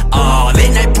in 내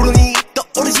날 부르니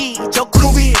떠오르지 저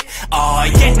구름 위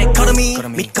내 걸음이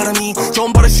밑걸음이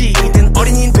좋은 버릇이 든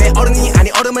어린이인 돼 어른이 아니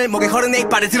얼음을 목에 걸어내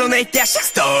이빨을 드러낼 때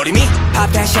스토리 미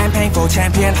Pop that champagne for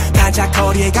champion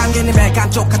반짝거리에 감기는 멜감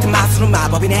쪽같은 맛으로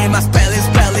마법이네 My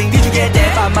spelling 뒤죽일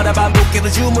때 밤마다 반복해도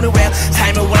주문을 외워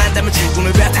삶을 원한다면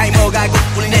출근을 외워 타이머가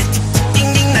굿불리네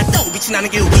띵띵 날 또 빛이 나는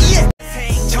길 위에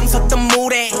정섰던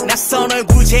물에 낯선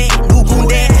얼굴제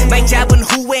누군데 말 잡은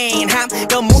후회인함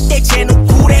그 무대체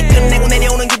누구래 끝내고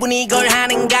내려오는 기분이 이걸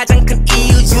하는 가장 큰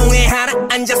이유 중에 하나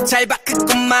앉아서 잘 봐 그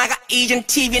꼬마가 이젠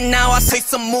TV에 나와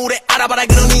서있어 물에 알아봐라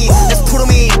그러니 Let's put 'em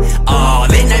in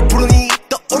내 날 부르니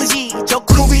떠오르지 저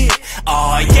구름 위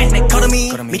내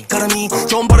걸음이 밑걸음이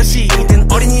좋은 버릇이 든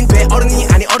어린이인 돼 어른이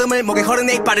아니 얼음을 목에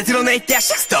걸어내 이빨을 드러낼 때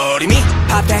스토리 미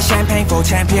Pop that champagne for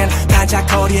champion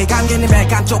반짝거리에 감기는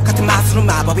멜감 쪽같은 맛으로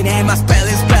마법이네 My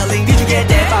spelling 뒤죽일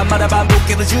때 밤마다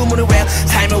반복해도 주문을 외워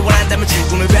삶을 원한다면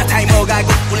출근을 외워 타이머가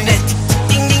굿불리네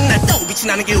띵띵 날 또 빛이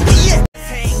나는 길 위에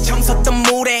정섰던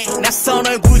물에 낯선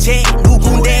얼굴제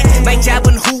누군데 말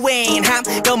잡은 후회인함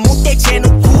그 무대체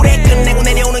누구래 끝내고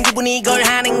내려오는 기분이 이걸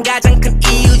하는 가장 큰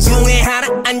이유 중에 하나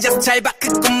앉아서 잘 봐 그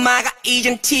꼬마가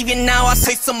이젠 TV에 나와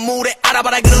서있어 물에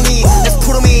알아봐라 그러니 Let's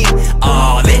put 'em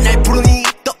in 내 날 부르니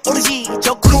떠오르지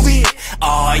저 구름 위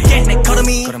내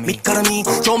걸음이 밑걸음이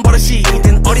좋은 버릇이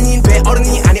든 어린이인 돼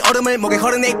어른이 아니 얼음을 목에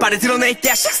걸어내 이빨을 드러낼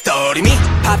때 스토리 미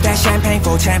Pop that champagne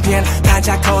for champion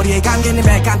반짝거리에 감기는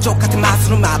멜감 쪽같은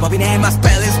맛으로 마법이네 My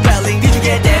spelling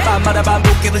get that 밤마다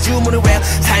반복해도 주문을 외워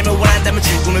삶을 원한다면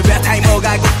출근을 외워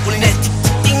타이머가 곧 울리네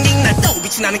띵띵 날 또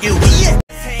빛이 나는 길 위에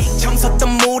처음 섰던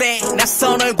물에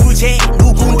낯선 얼굴제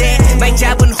누군데 말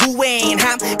잡은 후엔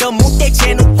한건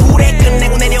대체 누구래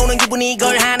끝내고 내려오는 기분이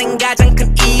이걸 하는 가장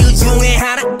큰 이유 중에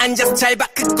하나 앉아서 잘 봐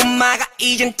그 꼬마가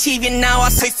이젠 TV에 나와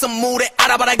서있어 물에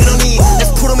알아봐라 그러니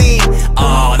Let's put 'em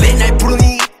in 내 날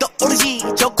부르니 떠오르지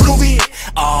저 구름 위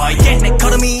이게 내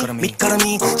걸음이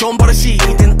밑걸음이 좋은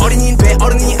버릇이든 어린이인 돼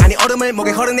어른이 아니 얼음을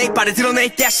목에 걸어내 이빨을 드러내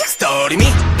That's story me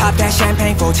Pop that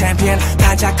champagne for champion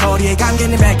반짝거리에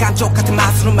감기는 멜감 쪽같은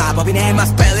마술은 마법이네 My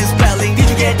spelling Did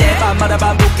you get that 밤마다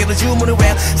반복해도 주문을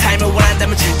외워 삶을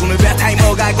원한다면 출근을 외워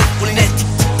타이머가 곧 울리네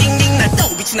띵띵 날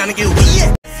또 빛이 나는 길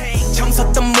위에 처음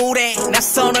섰던 물에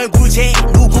낯선 얼굴제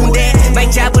누군데 말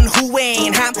잡은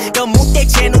후엔 한건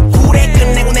대체 누구래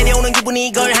끝내고 내려오는 기분이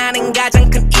이걸 하는 가장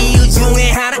큰 이유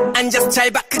중에 하나 앉아서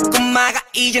잘 봐 그 꼬마가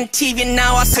이젠 TV에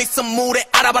나와 서있어 물에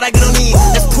알아봐라 그러니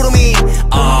Let's put 'em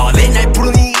in 내 날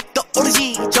부르니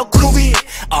떠오르지 저 구름 위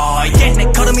이게 내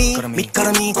걸음이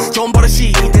밑걸음이 좋은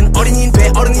버릇이든 어린이인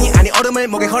돼 어른이 아니 얼음을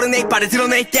목에 걸어내 이빨을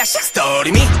드러내 That's story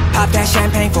me Pop that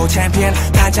champagne for champion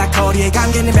반짝거리에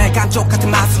감기는 멜감 쪽같은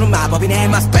마술은 마법이네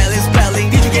My spelling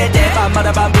Did you get that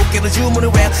밤마다 반복해도 주문을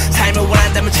외워 삶을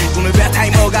원한다면 출근을 외워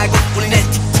타이머가 곧 울리네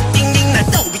띵띵 날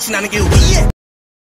또 빛이 나는 길 위에